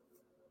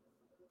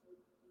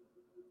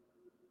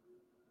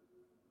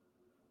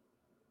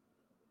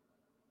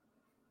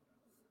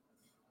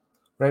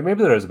 Right,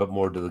 maybe there is a bit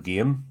more to the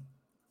game.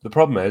 The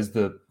problem is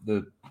the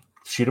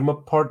shoot 'em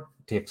up part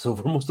takes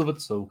over most of it,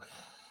 so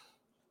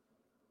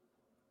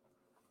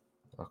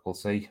we'll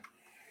see.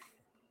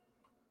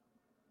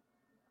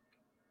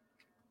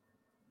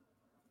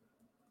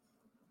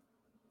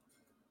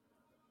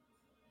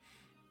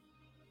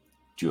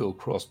 Dual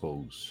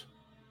crossbows.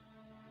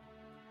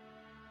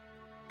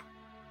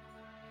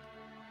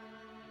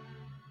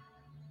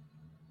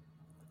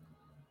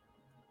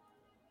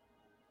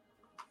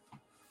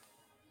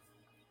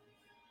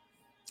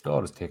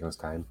 God, it's taking its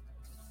time.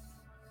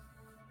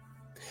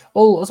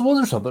 Well, I suppose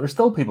there's something. There's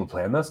still people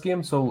playing this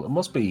game, so it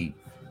must be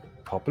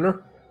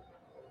popular.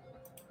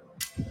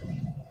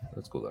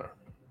 Let's go there.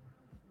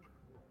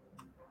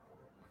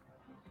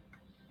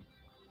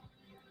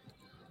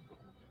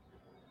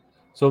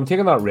 So I'm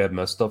taking that red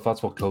mist stuff.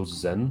 That's what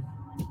closes in.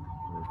 There's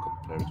a couple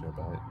players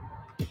nearby.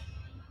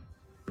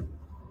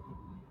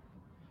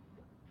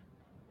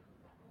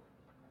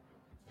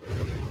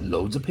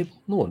 Loads of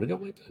people. No wonder get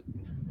wiped out.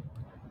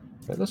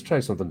 Right, let's try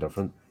something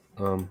different.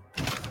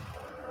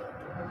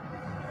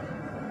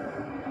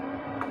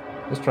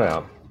 Let's try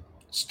out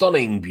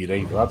Stunning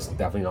Beauty. Well, that's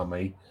definitely not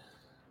me.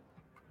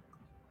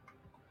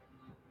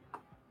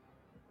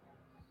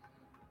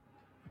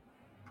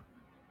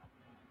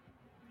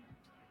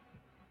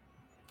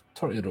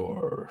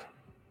 Toreador.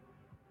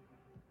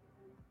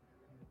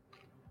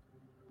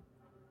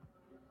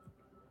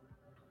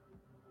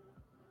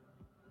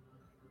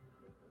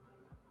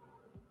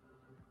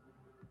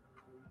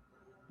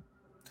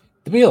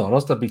 To be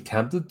honest, I'd be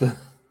tempted to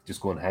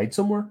just go and hide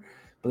somewhere,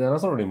 but then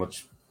that's not really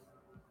much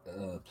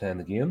playing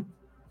the game.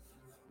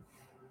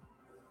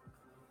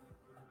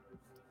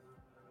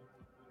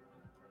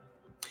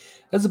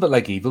 It's a bit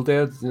like Evil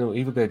Dead. You know,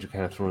 Evil Dead, you're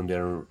kind of thrown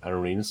in an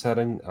arena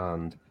setting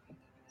and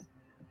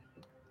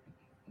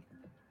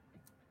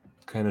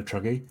kind of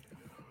tricky.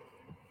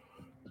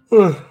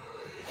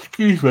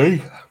 Excuse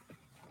me.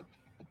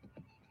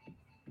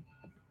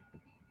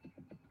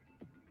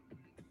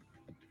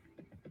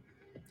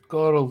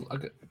 God,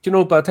 do you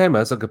know, by the time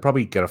I could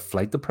probably get a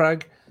flight to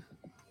Prague.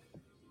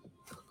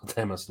 By the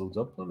time this loads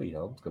up, bloody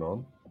hell, what's going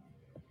on?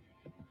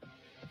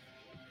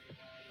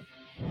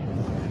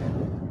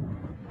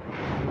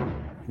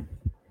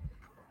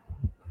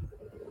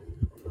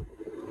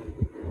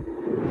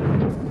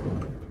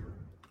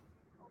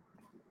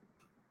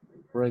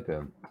 Right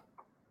then.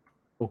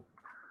 Oh.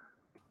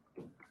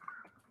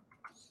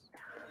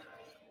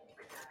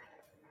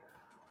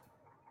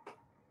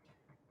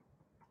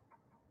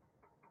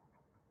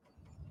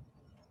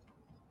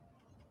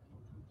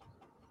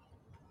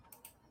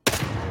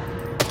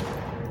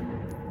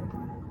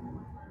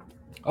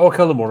 Oh, I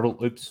killed a mortal.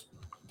 Oops.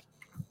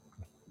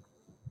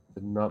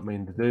 Did not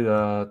mean to do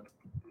that.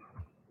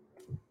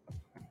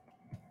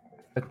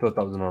 I thought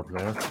that was another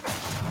player.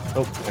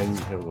 Oh, ping.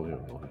 Here we go, here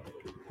we go.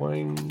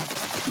 Boing.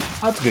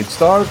 That's a good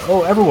start.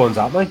 Oh, everyone's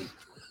at me.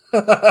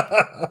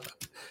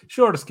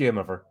 Shortest game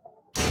ever.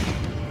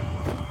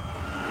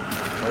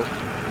 Oh.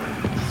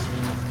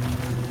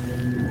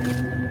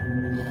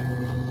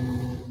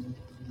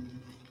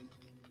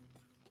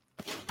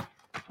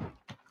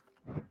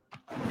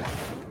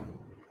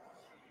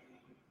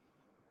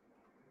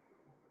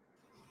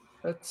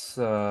 Let's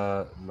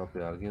not do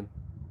that again.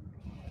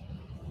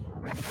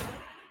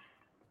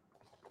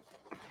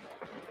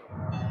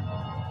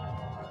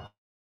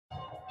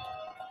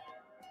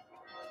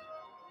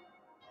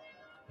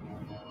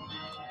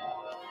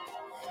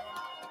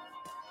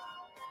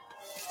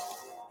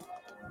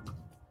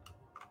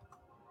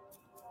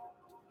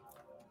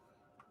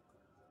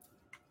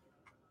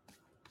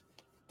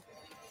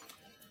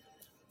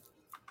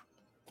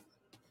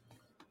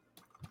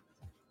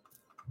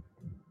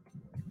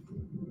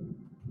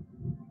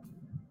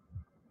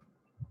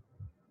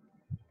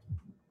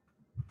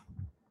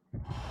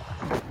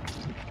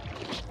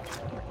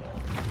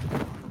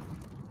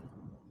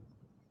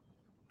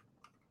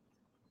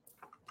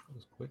 That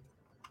was quick.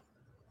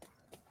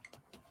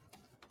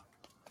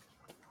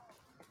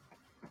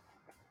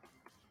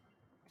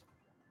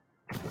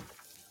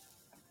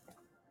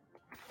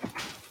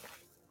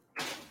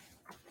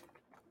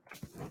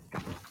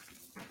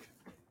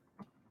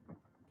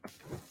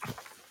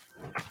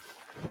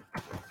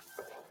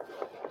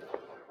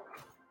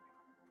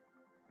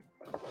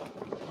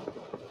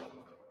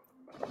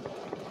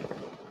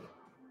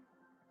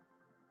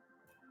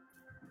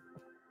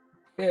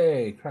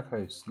 Yay, crack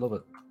house, love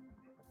it.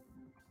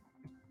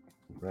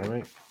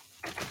 Right.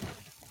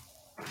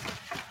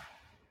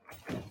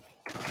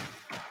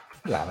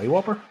 Lally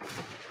Whopper.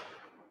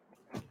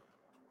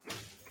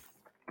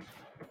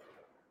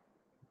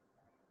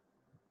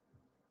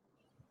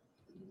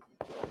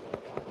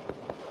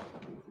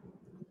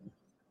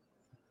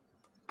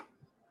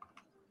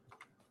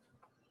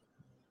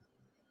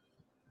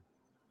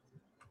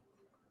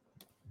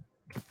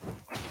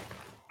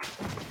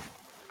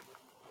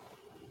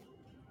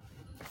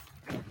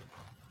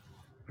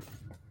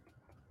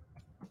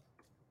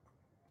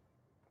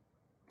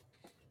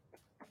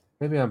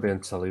 Maybe I'm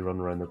being silly running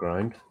around the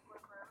ground.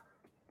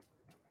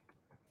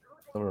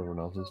 Everyone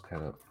else is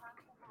kind of.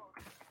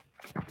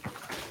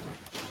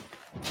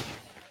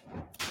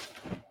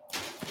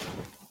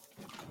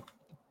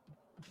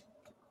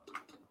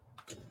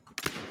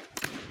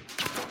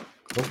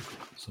 Oh,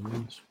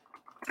 someone's.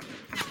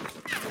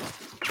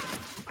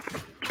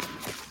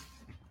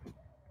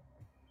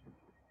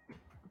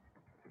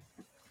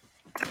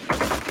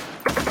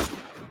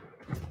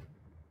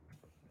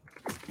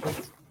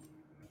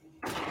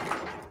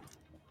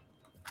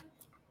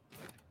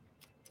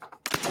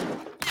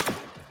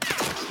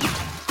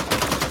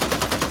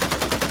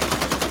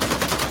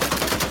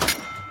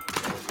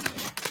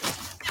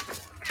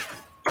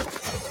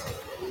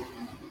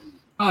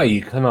 Ah,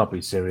 you cannot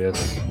be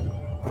serious.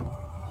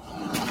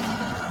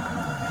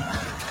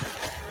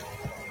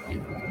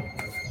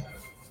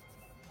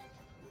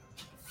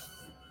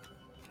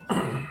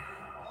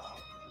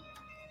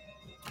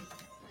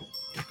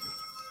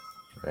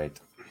 Right.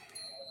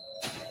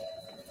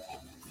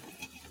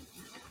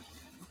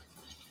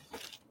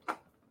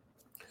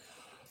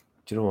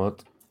 Do you know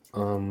what?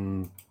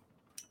 I'll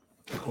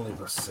leave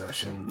this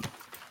session.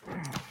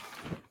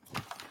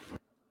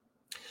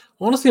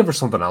 I want to see if there's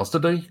something else to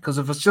do, because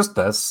if it's just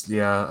this,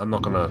 yeah, I'm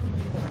not gonna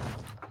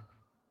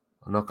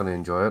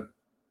enjoy it.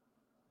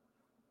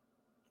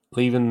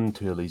 Leaving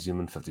to Elysium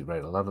in 50,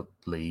 right? I'll let it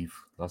leave.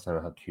 Last time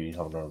I had Q,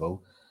 having a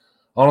go.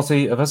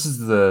 Honestly, if this is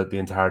the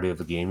entirety of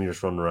the game, you're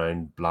just running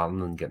around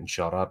blatting and getting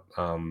shot at,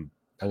 I'm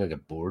gonna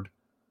get bored.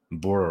 I'm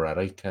bored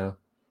already, kind of.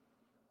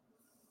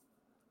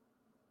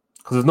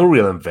 Because there's no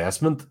real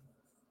investment.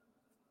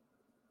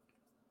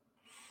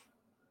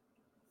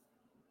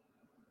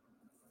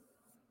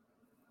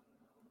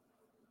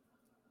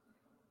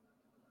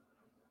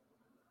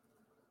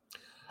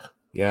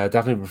 Yeah, I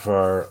definitely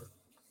prefer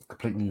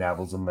completing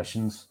levels and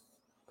missions.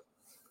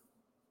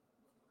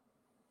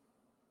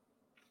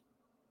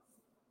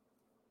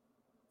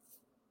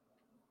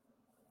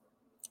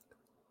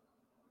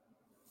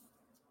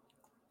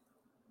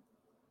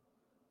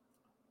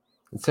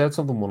 It said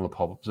something in one of the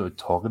pop-ups about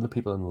talking to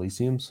people in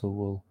Elysium,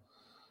 so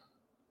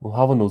we'll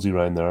have a nosy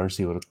around there and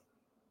see what it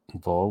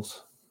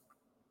involves.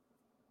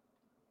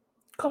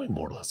 Can't be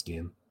more to this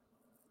game.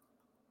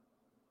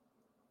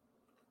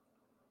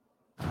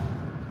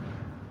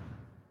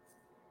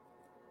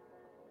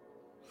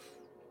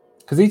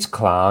 Because each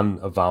clan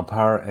of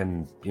vampire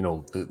and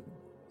the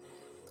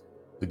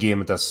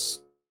game at this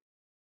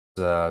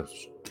A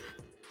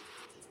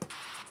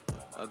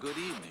good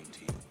evening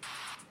to you.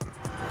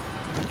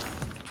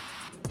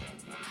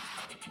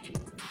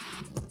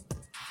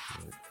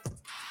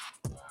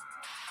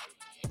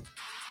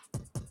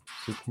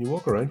 So can you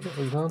walk around here?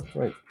 Oh, you can?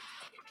 Right.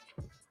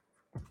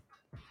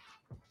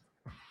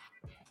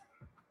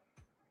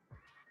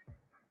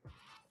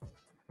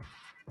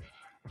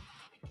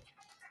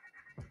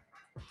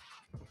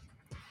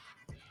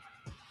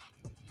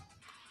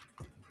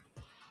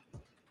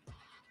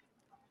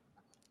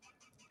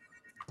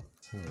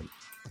 Right.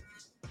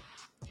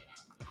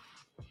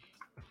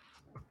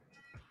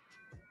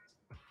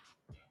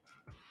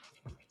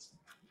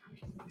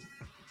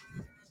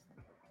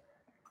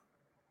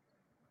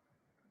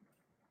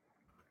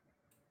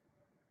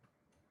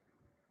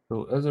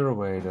 So is there a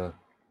way to...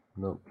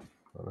 Nope.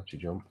 I'll let you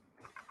jump.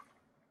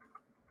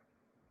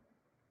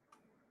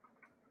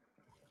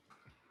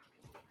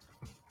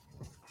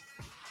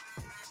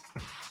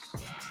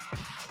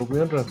 It'll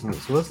be interesting.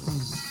 So this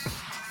is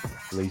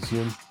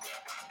Elysium.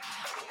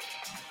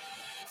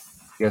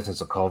 I guess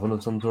it's a coven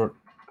of some sort.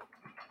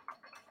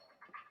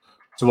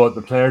 So what,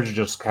 the players are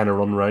just kind of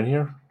running around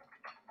here?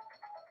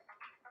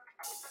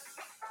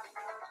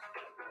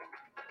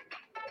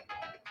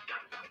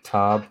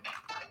 Tab.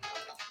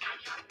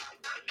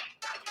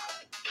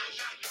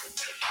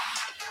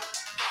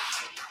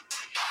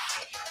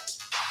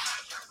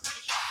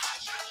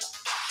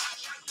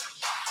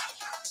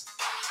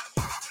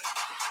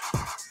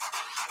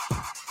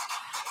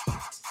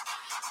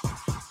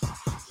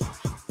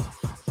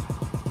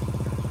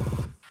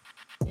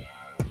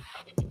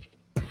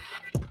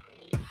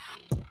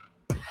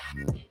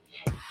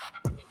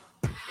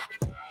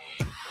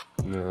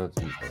 No,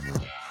 that's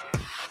important.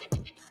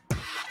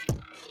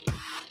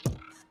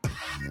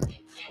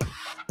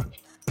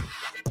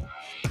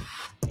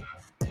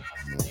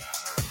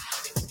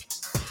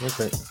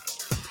 Okay.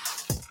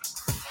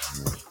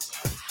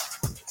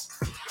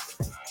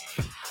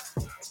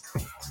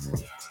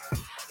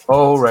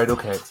 Oh, right,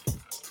 okay.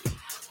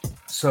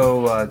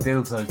 So,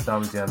 deal takes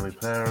damage to enemy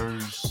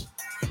players.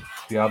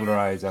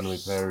 Diablerize enemy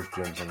players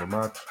during single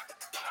match.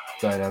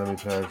 Down enemy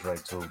players,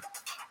 right, so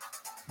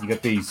you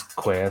get these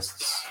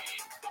quests.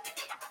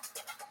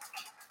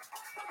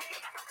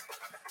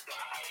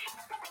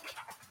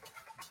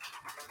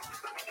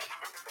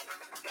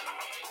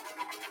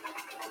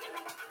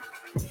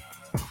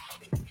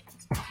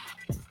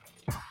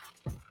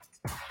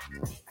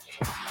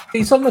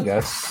 See, something like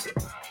this.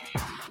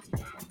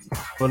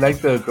 But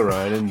like to go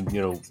around and,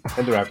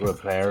 interact with a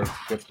player,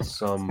 get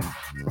some...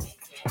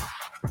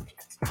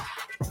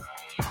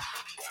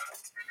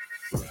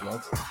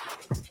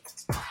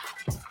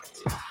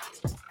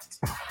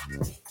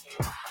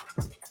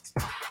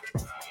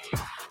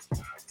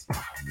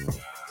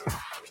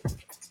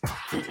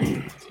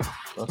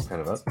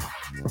 kind of it.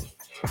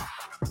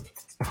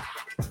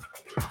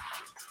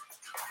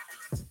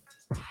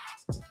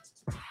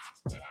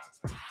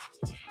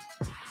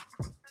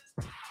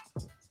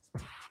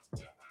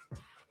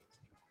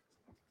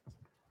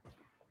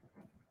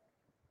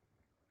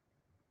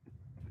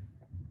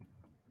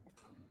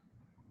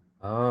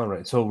 All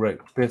right. So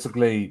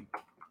basically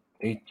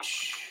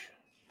each.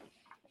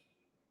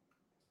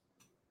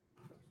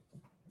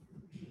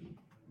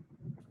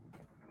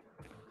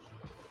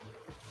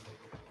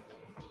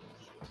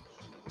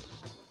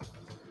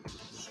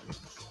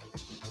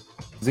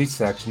 Does each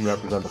section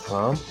represent a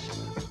clan?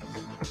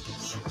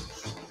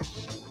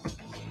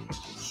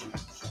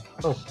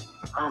 Oh.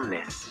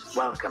 Omnis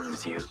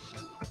welcomes you.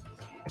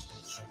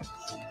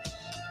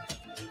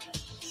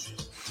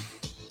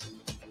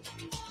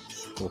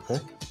 Okay.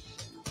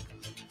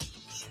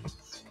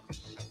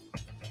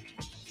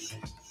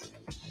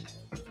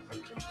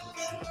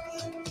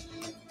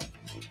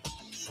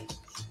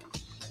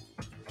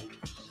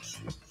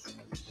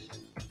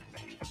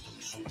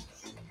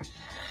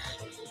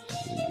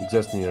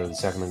 Exist near the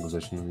Second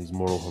Inquisition and these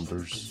moral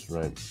hunters,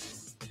 right?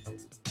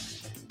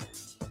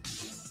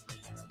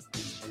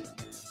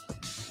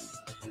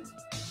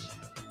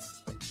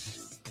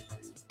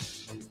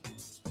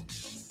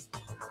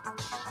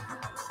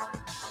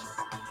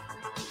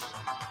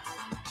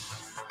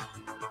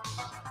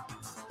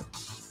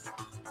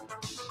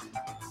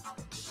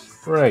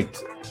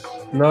 Right.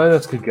 Now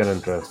this could get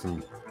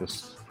interesting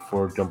just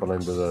before jumping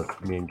into the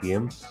main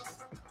game.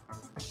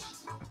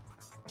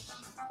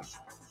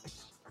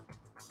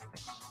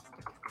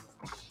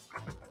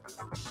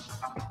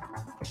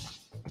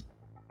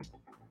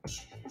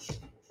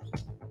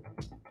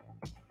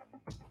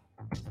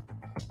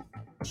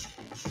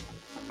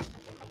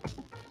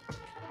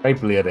 Right,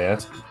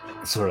 Blade-esque,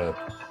 sort of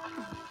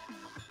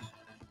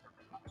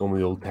going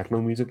with the old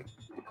techno music.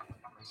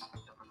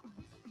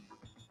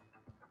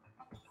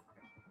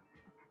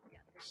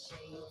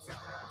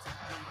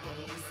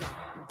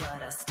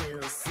 But I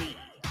still see.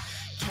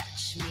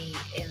 Catch me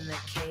in the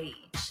cage,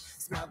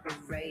 smell the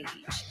rage,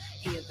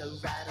 hear the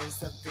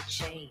rattles of the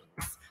chains,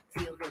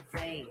 feel the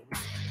veins,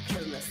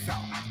 kill us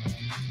all.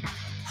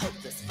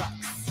 Hopeless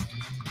fucks,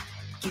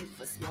 give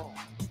us more.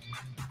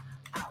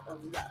 Out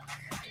of luck,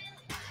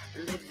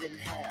 live in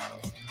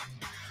hell,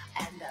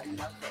 and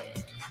I love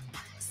it.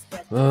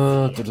 Spread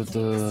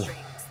the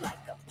strings like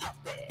a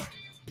puppet.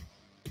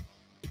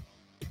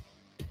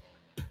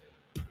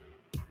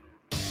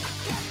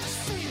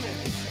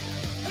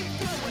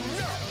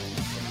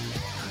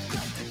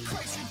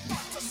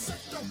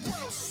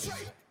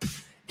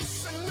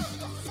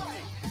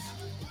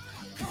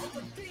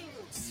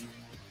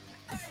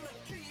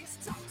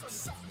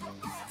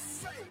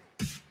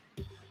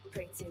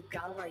 Pray to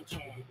God while you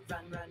can.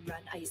 Run, run,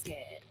 run, are you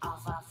scared?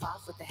 Off, off,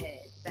 off with the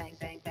head. Bang,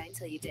 bang, bang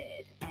till you're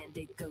dead. And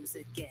it goes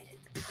again.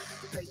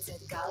 Pray to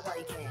God while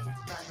you can. Run,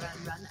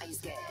 run, run, are you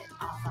scared?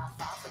 Off, off,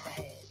 off with the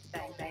head.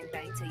 Bang, bang,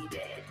 bang till you're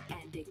dead.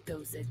 And it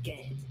goes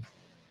again.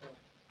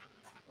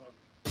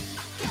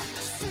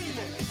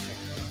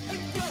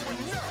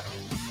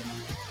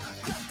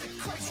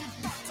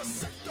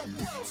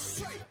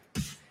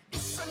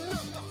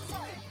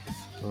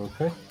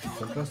 Okay,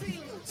 fantastic.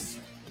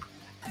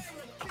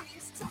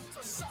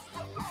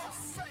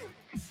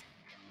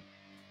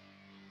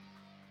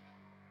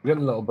 We're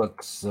getting little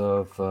bits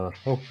of. Oh,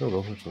 there we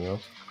go. There's something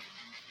else.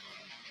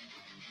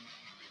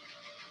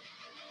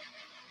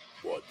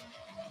 What?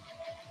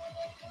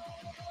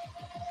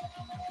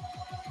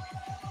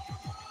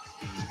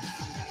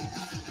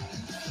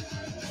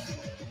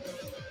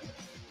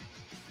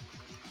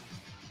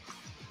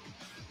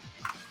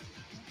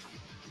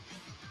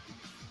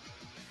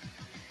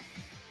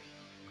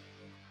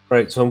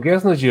 Right, so I'm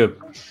guessing as you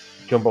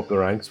jump up the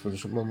ranks, was there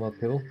something on that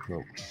hill?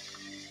 No.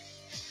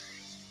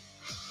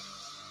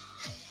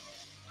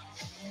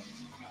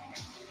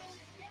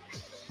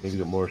 Maybe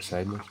get more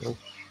side missions.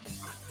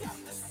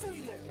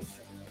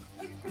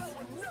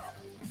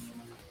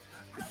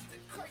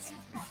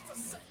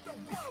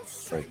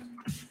 Right.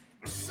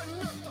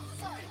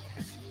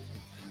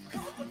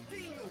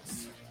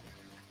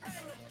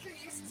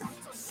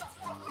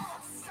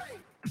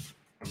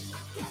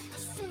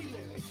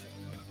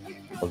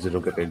 Obviously,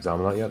 don't get to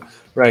examine that yet.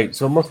 Right,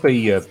 so it must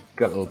be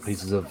got little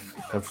pieces of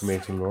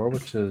information lore,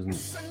 which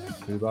isn't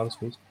too bad, I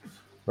suppose.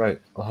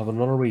 Right, I'll have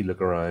another wee look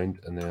around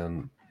and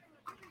then.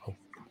 Oh.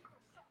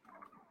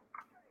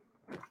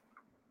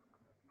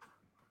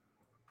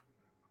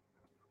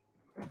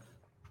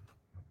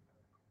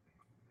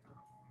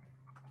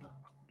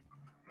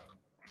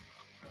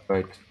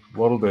 Right,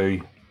 what'll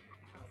do.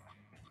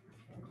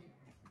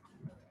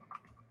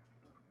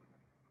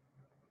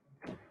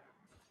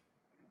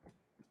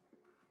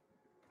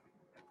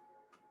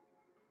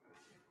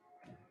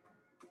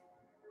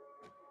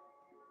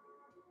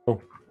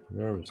 Oh,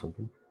 there was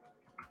something.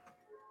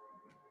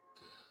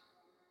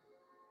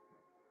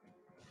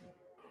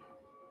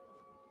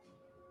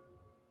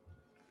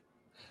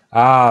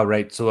 Ah,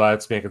 right. So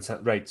that's making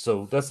sense. Right.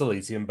 So that's the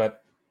Elysium bit.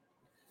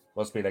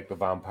 Must be like the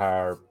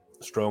vampire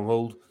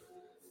stronghold.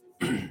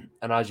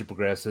 and as you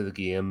progress through the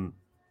game,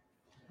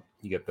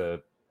 you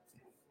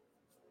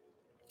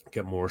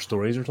get more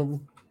stories or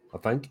something, I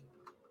think.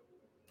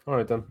 All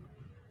right then.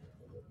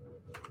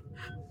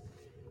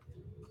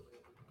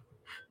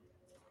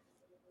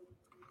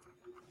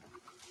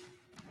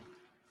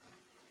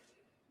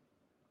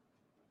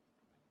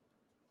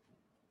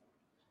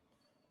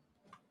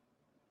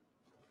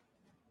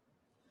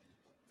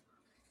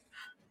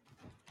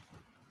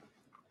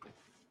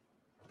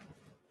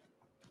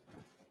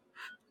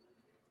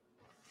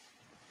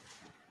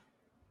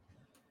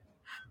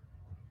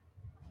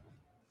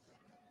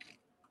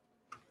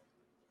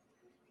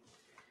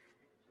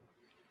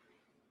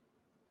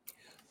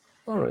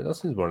 All right, that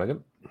seems more like it.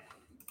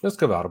 Let's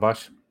give that a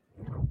bash.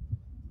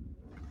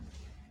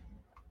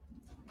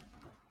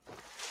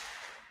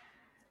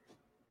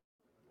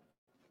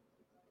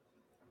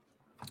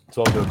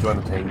 So I'll go join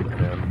the team and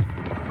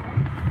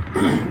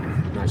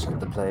then I should get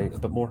to play a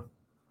bit more.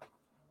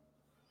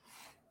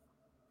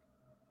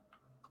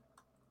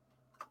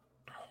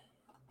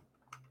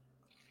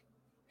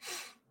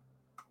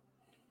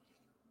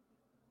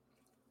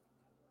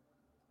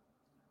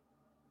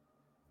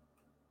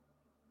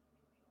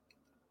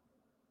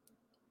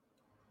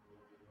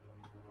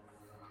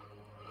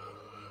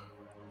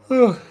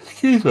 Oh,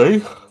 excuse me.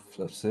 For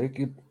flip's sake.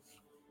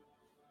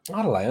 I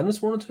had a lie on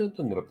this morning too.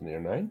 Didn't get up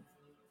near 9.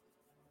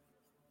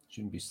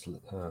 Shouldn't be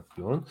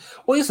going.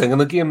 What are you saying in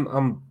the game?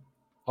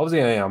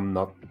 Obviously I am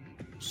not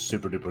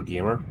super duper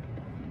gamer.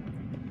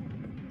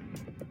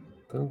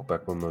 Go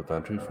back with my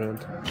inventory,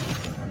 friend.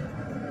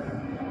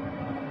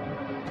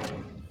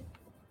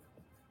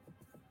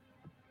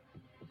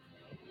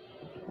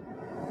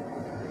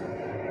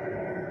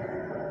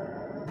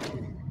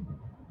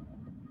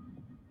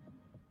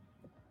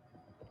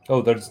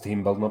 Oh, there's the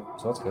team building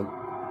up, so that's good.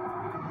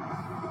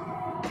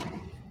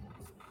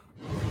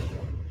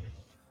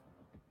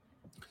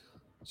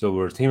 So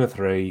we're a team of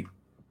 3.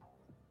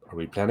 Are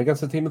we playing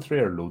against a team of 3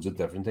 or loads of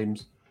different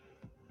teams?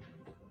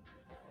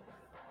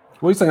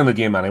 What are you thinking of the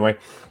game anyway?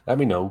 Let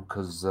me know,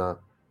 because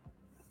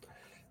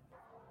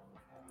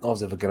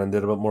obviously if I get into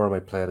it a bit more, I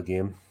might play the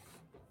game.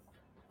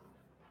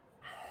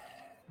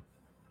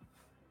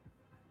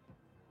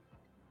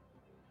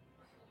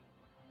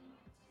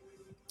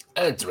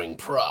 Entering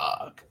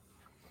Prague.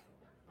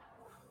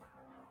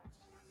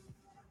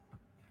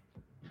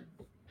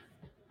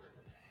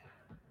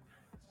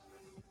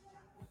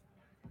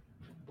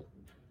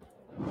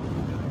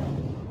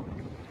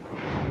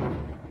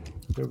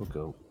 There we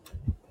go.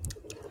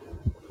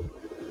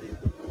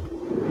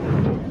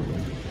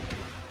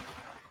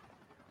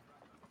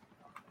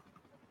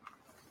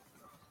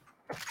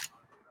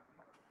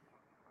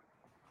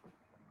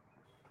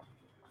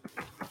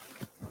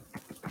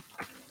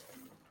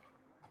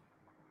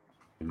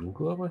 You don't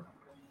go that way.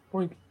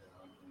 Point.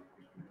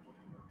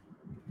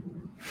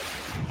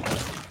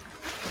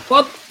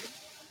 What?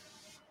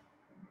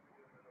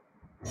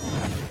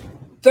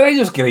 Did I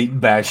just get eaten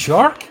by a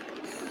shark?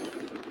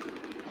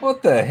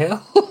 What the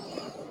hell?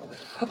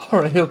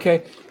 Alright,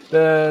 okay.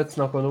 Let's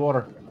not go in the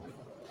water.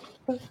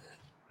 I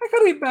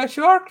got eaten by a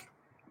shark.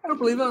 I don't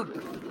believe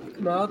that.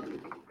 Come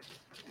on.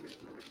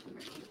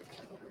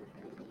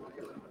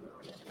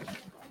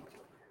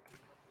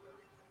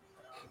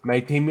 My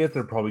teammates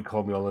are probably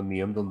called me all the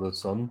names under the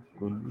sun.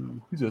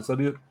 Who's this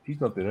idiot? He's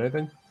not doing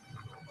anything.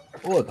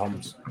 Oh,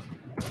 Tom's.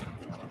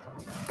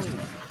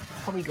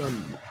 Tommy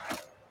gun.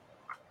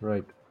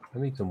 Right. I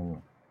need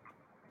some.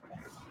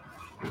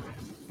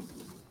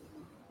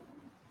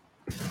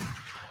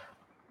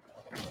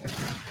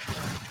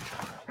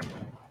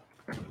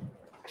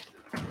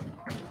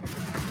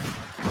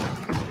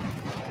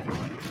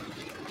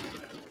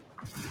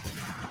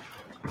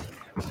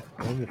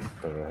 I'm gonna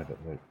figure out it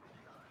right.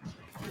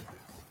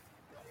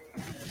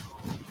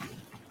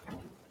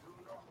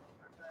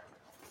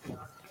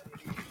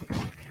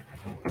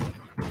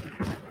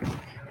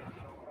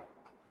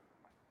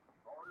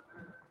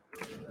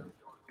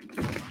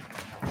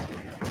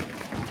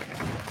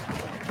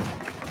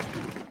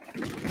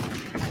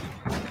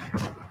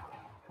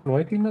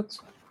 Why teammates?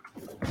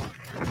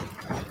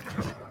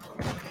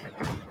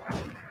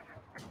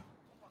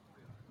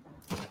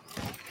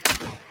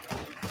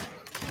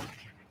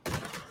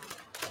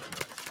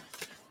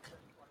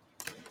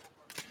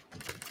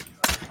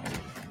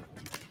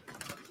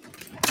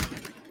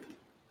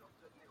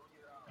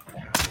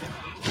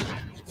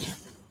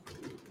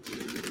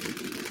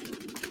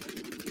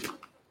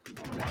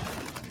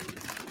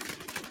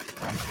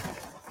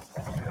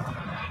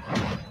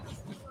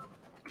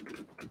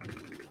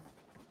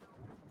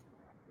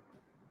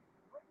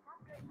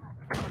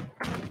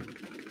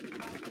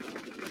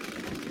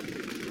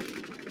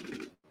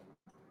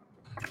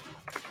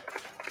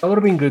 That would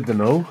have been good to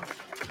know.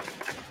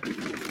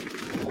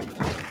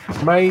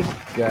 My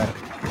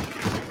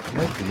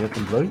teammate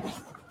is out.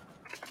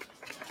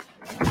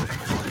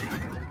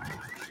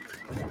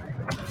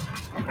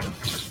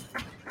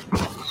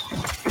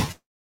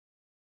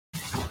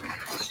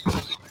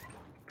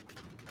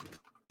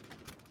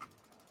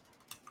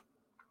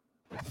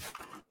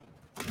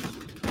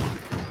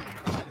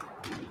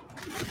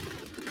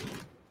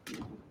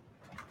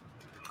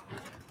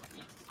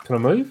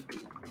 Can I move?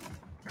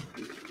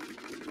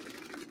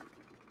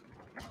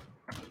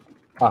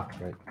 Ah,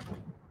 right.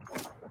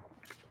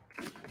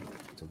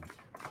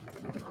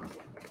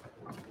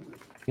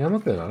 Yeah, I'm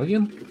not doing that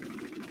again.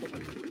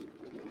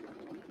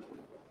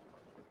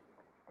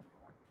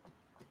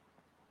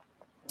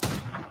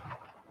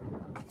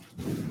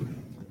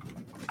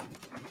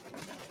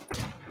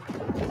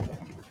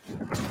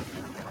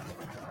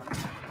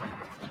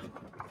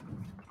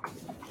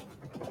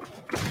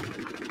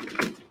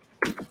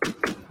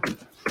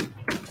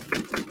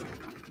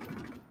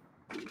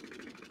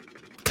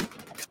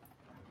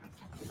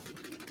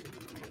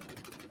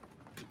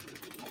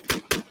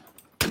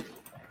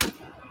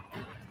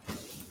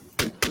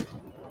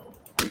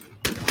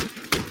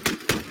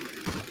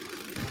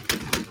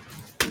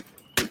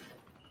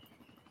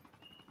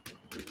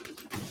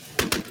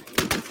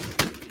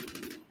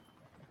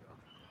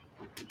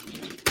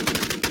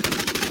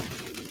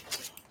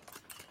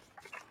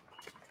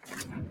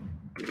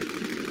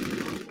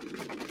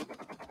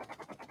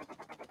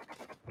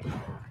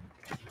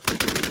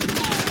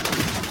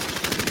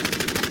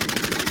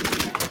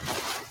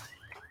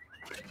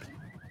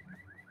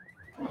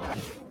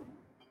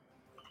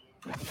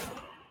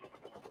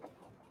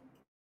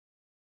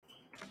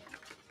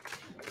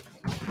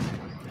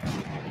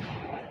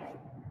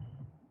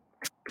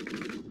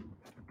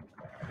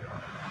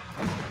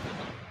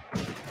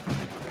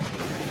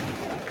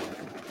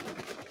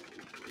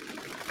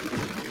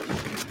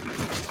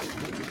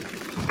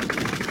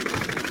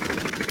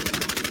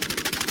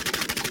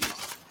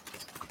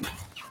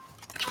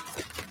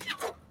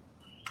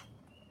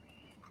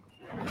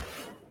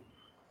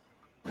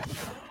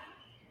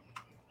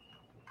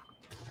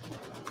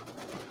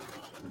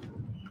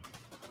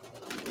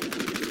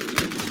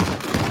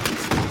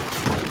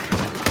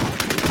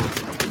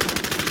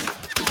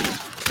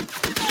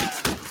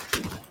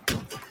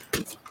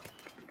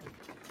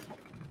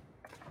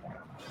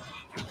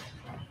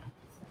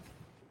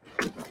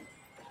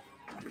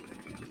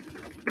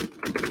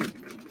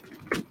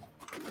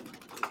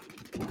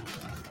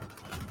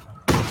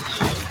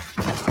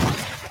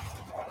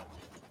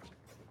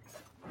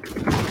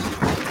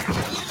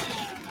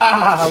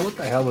 Ah, what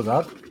the hell was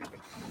that?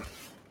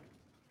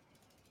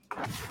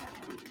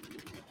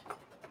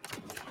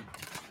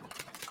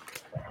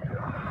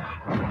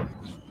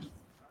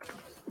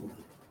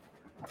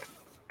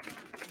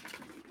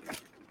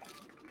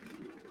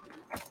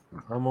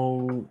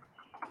 Ammo.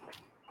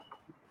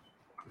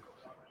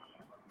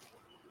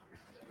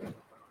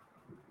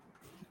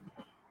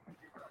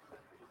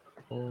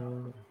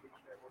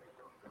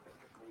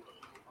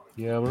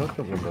 Yeah, we're not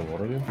jumping in the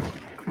water again.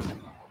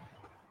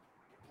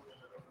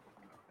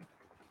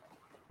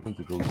 I need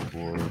to go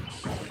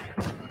towards.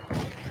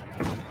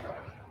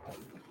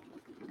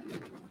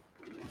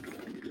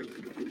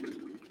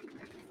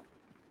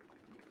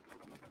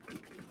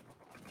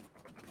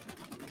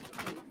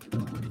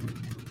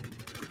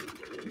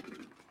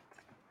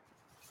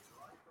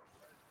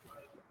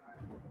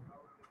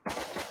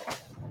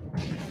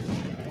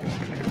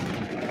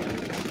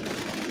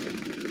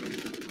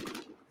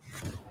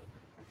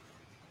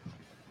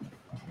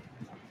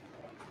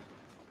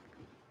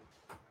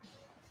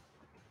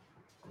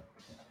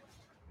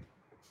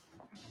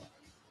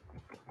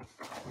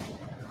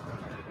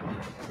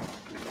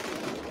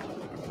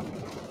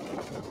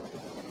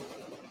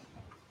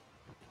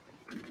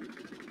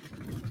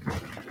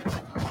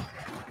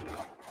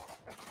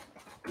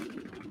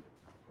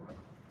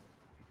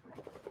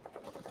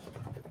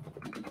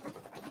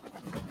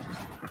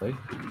 Right.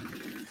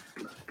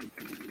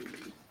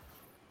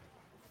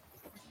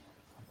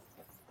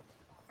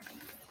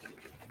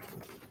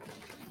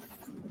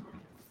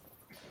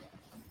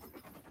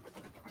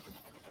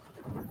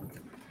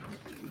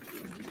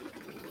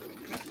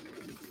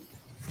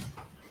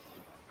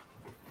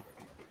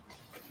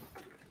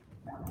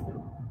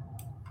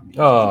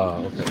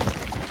 Oh, okay.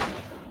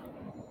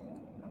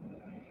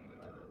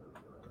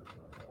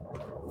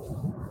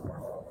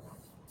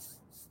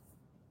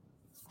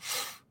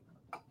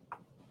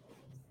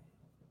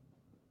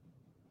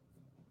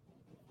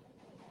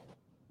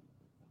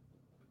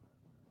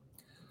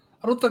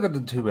 I don't think I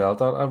did too well.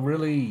 I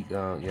really,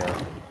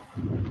 yeah.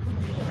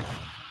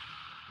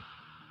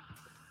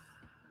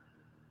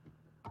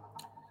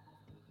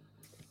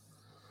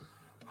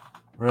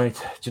 Right.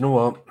 Do you know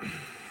what?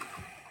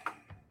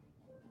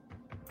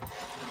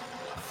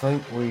 I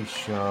think we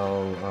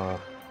shall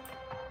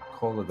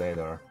call it a day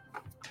there.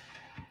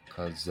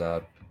 Because,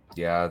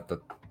 yeah,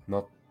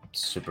 not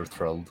super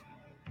thrilled.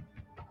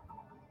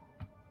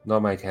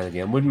 Not my kind of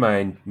game. Wouldn't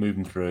mind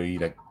moving through,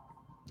 like,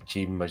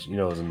 achieving my,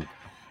 and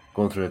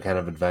going through a kind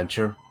of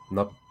adventure. I'm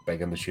not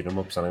big into shoot 'em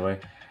ups anyway.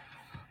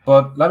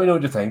 But let me know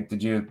what you think.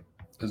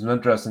 It's an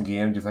interesting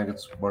game. Do you think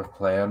it's worth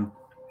playing?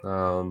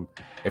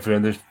 If you're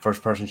into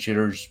first person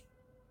shooters,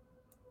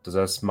 does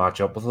this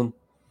match up with them?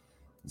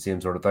 The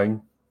same sort of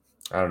thing?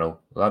 I don't know.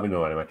 Let me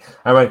know anyway.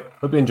 Anyway,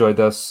 hope you enjoyed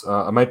this.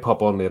 I might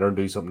pop on later and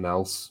do something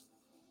else.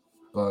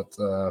 But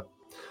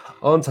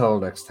until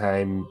next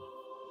time,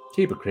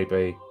 keep it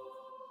creepy,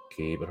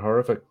 keep it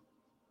horrific.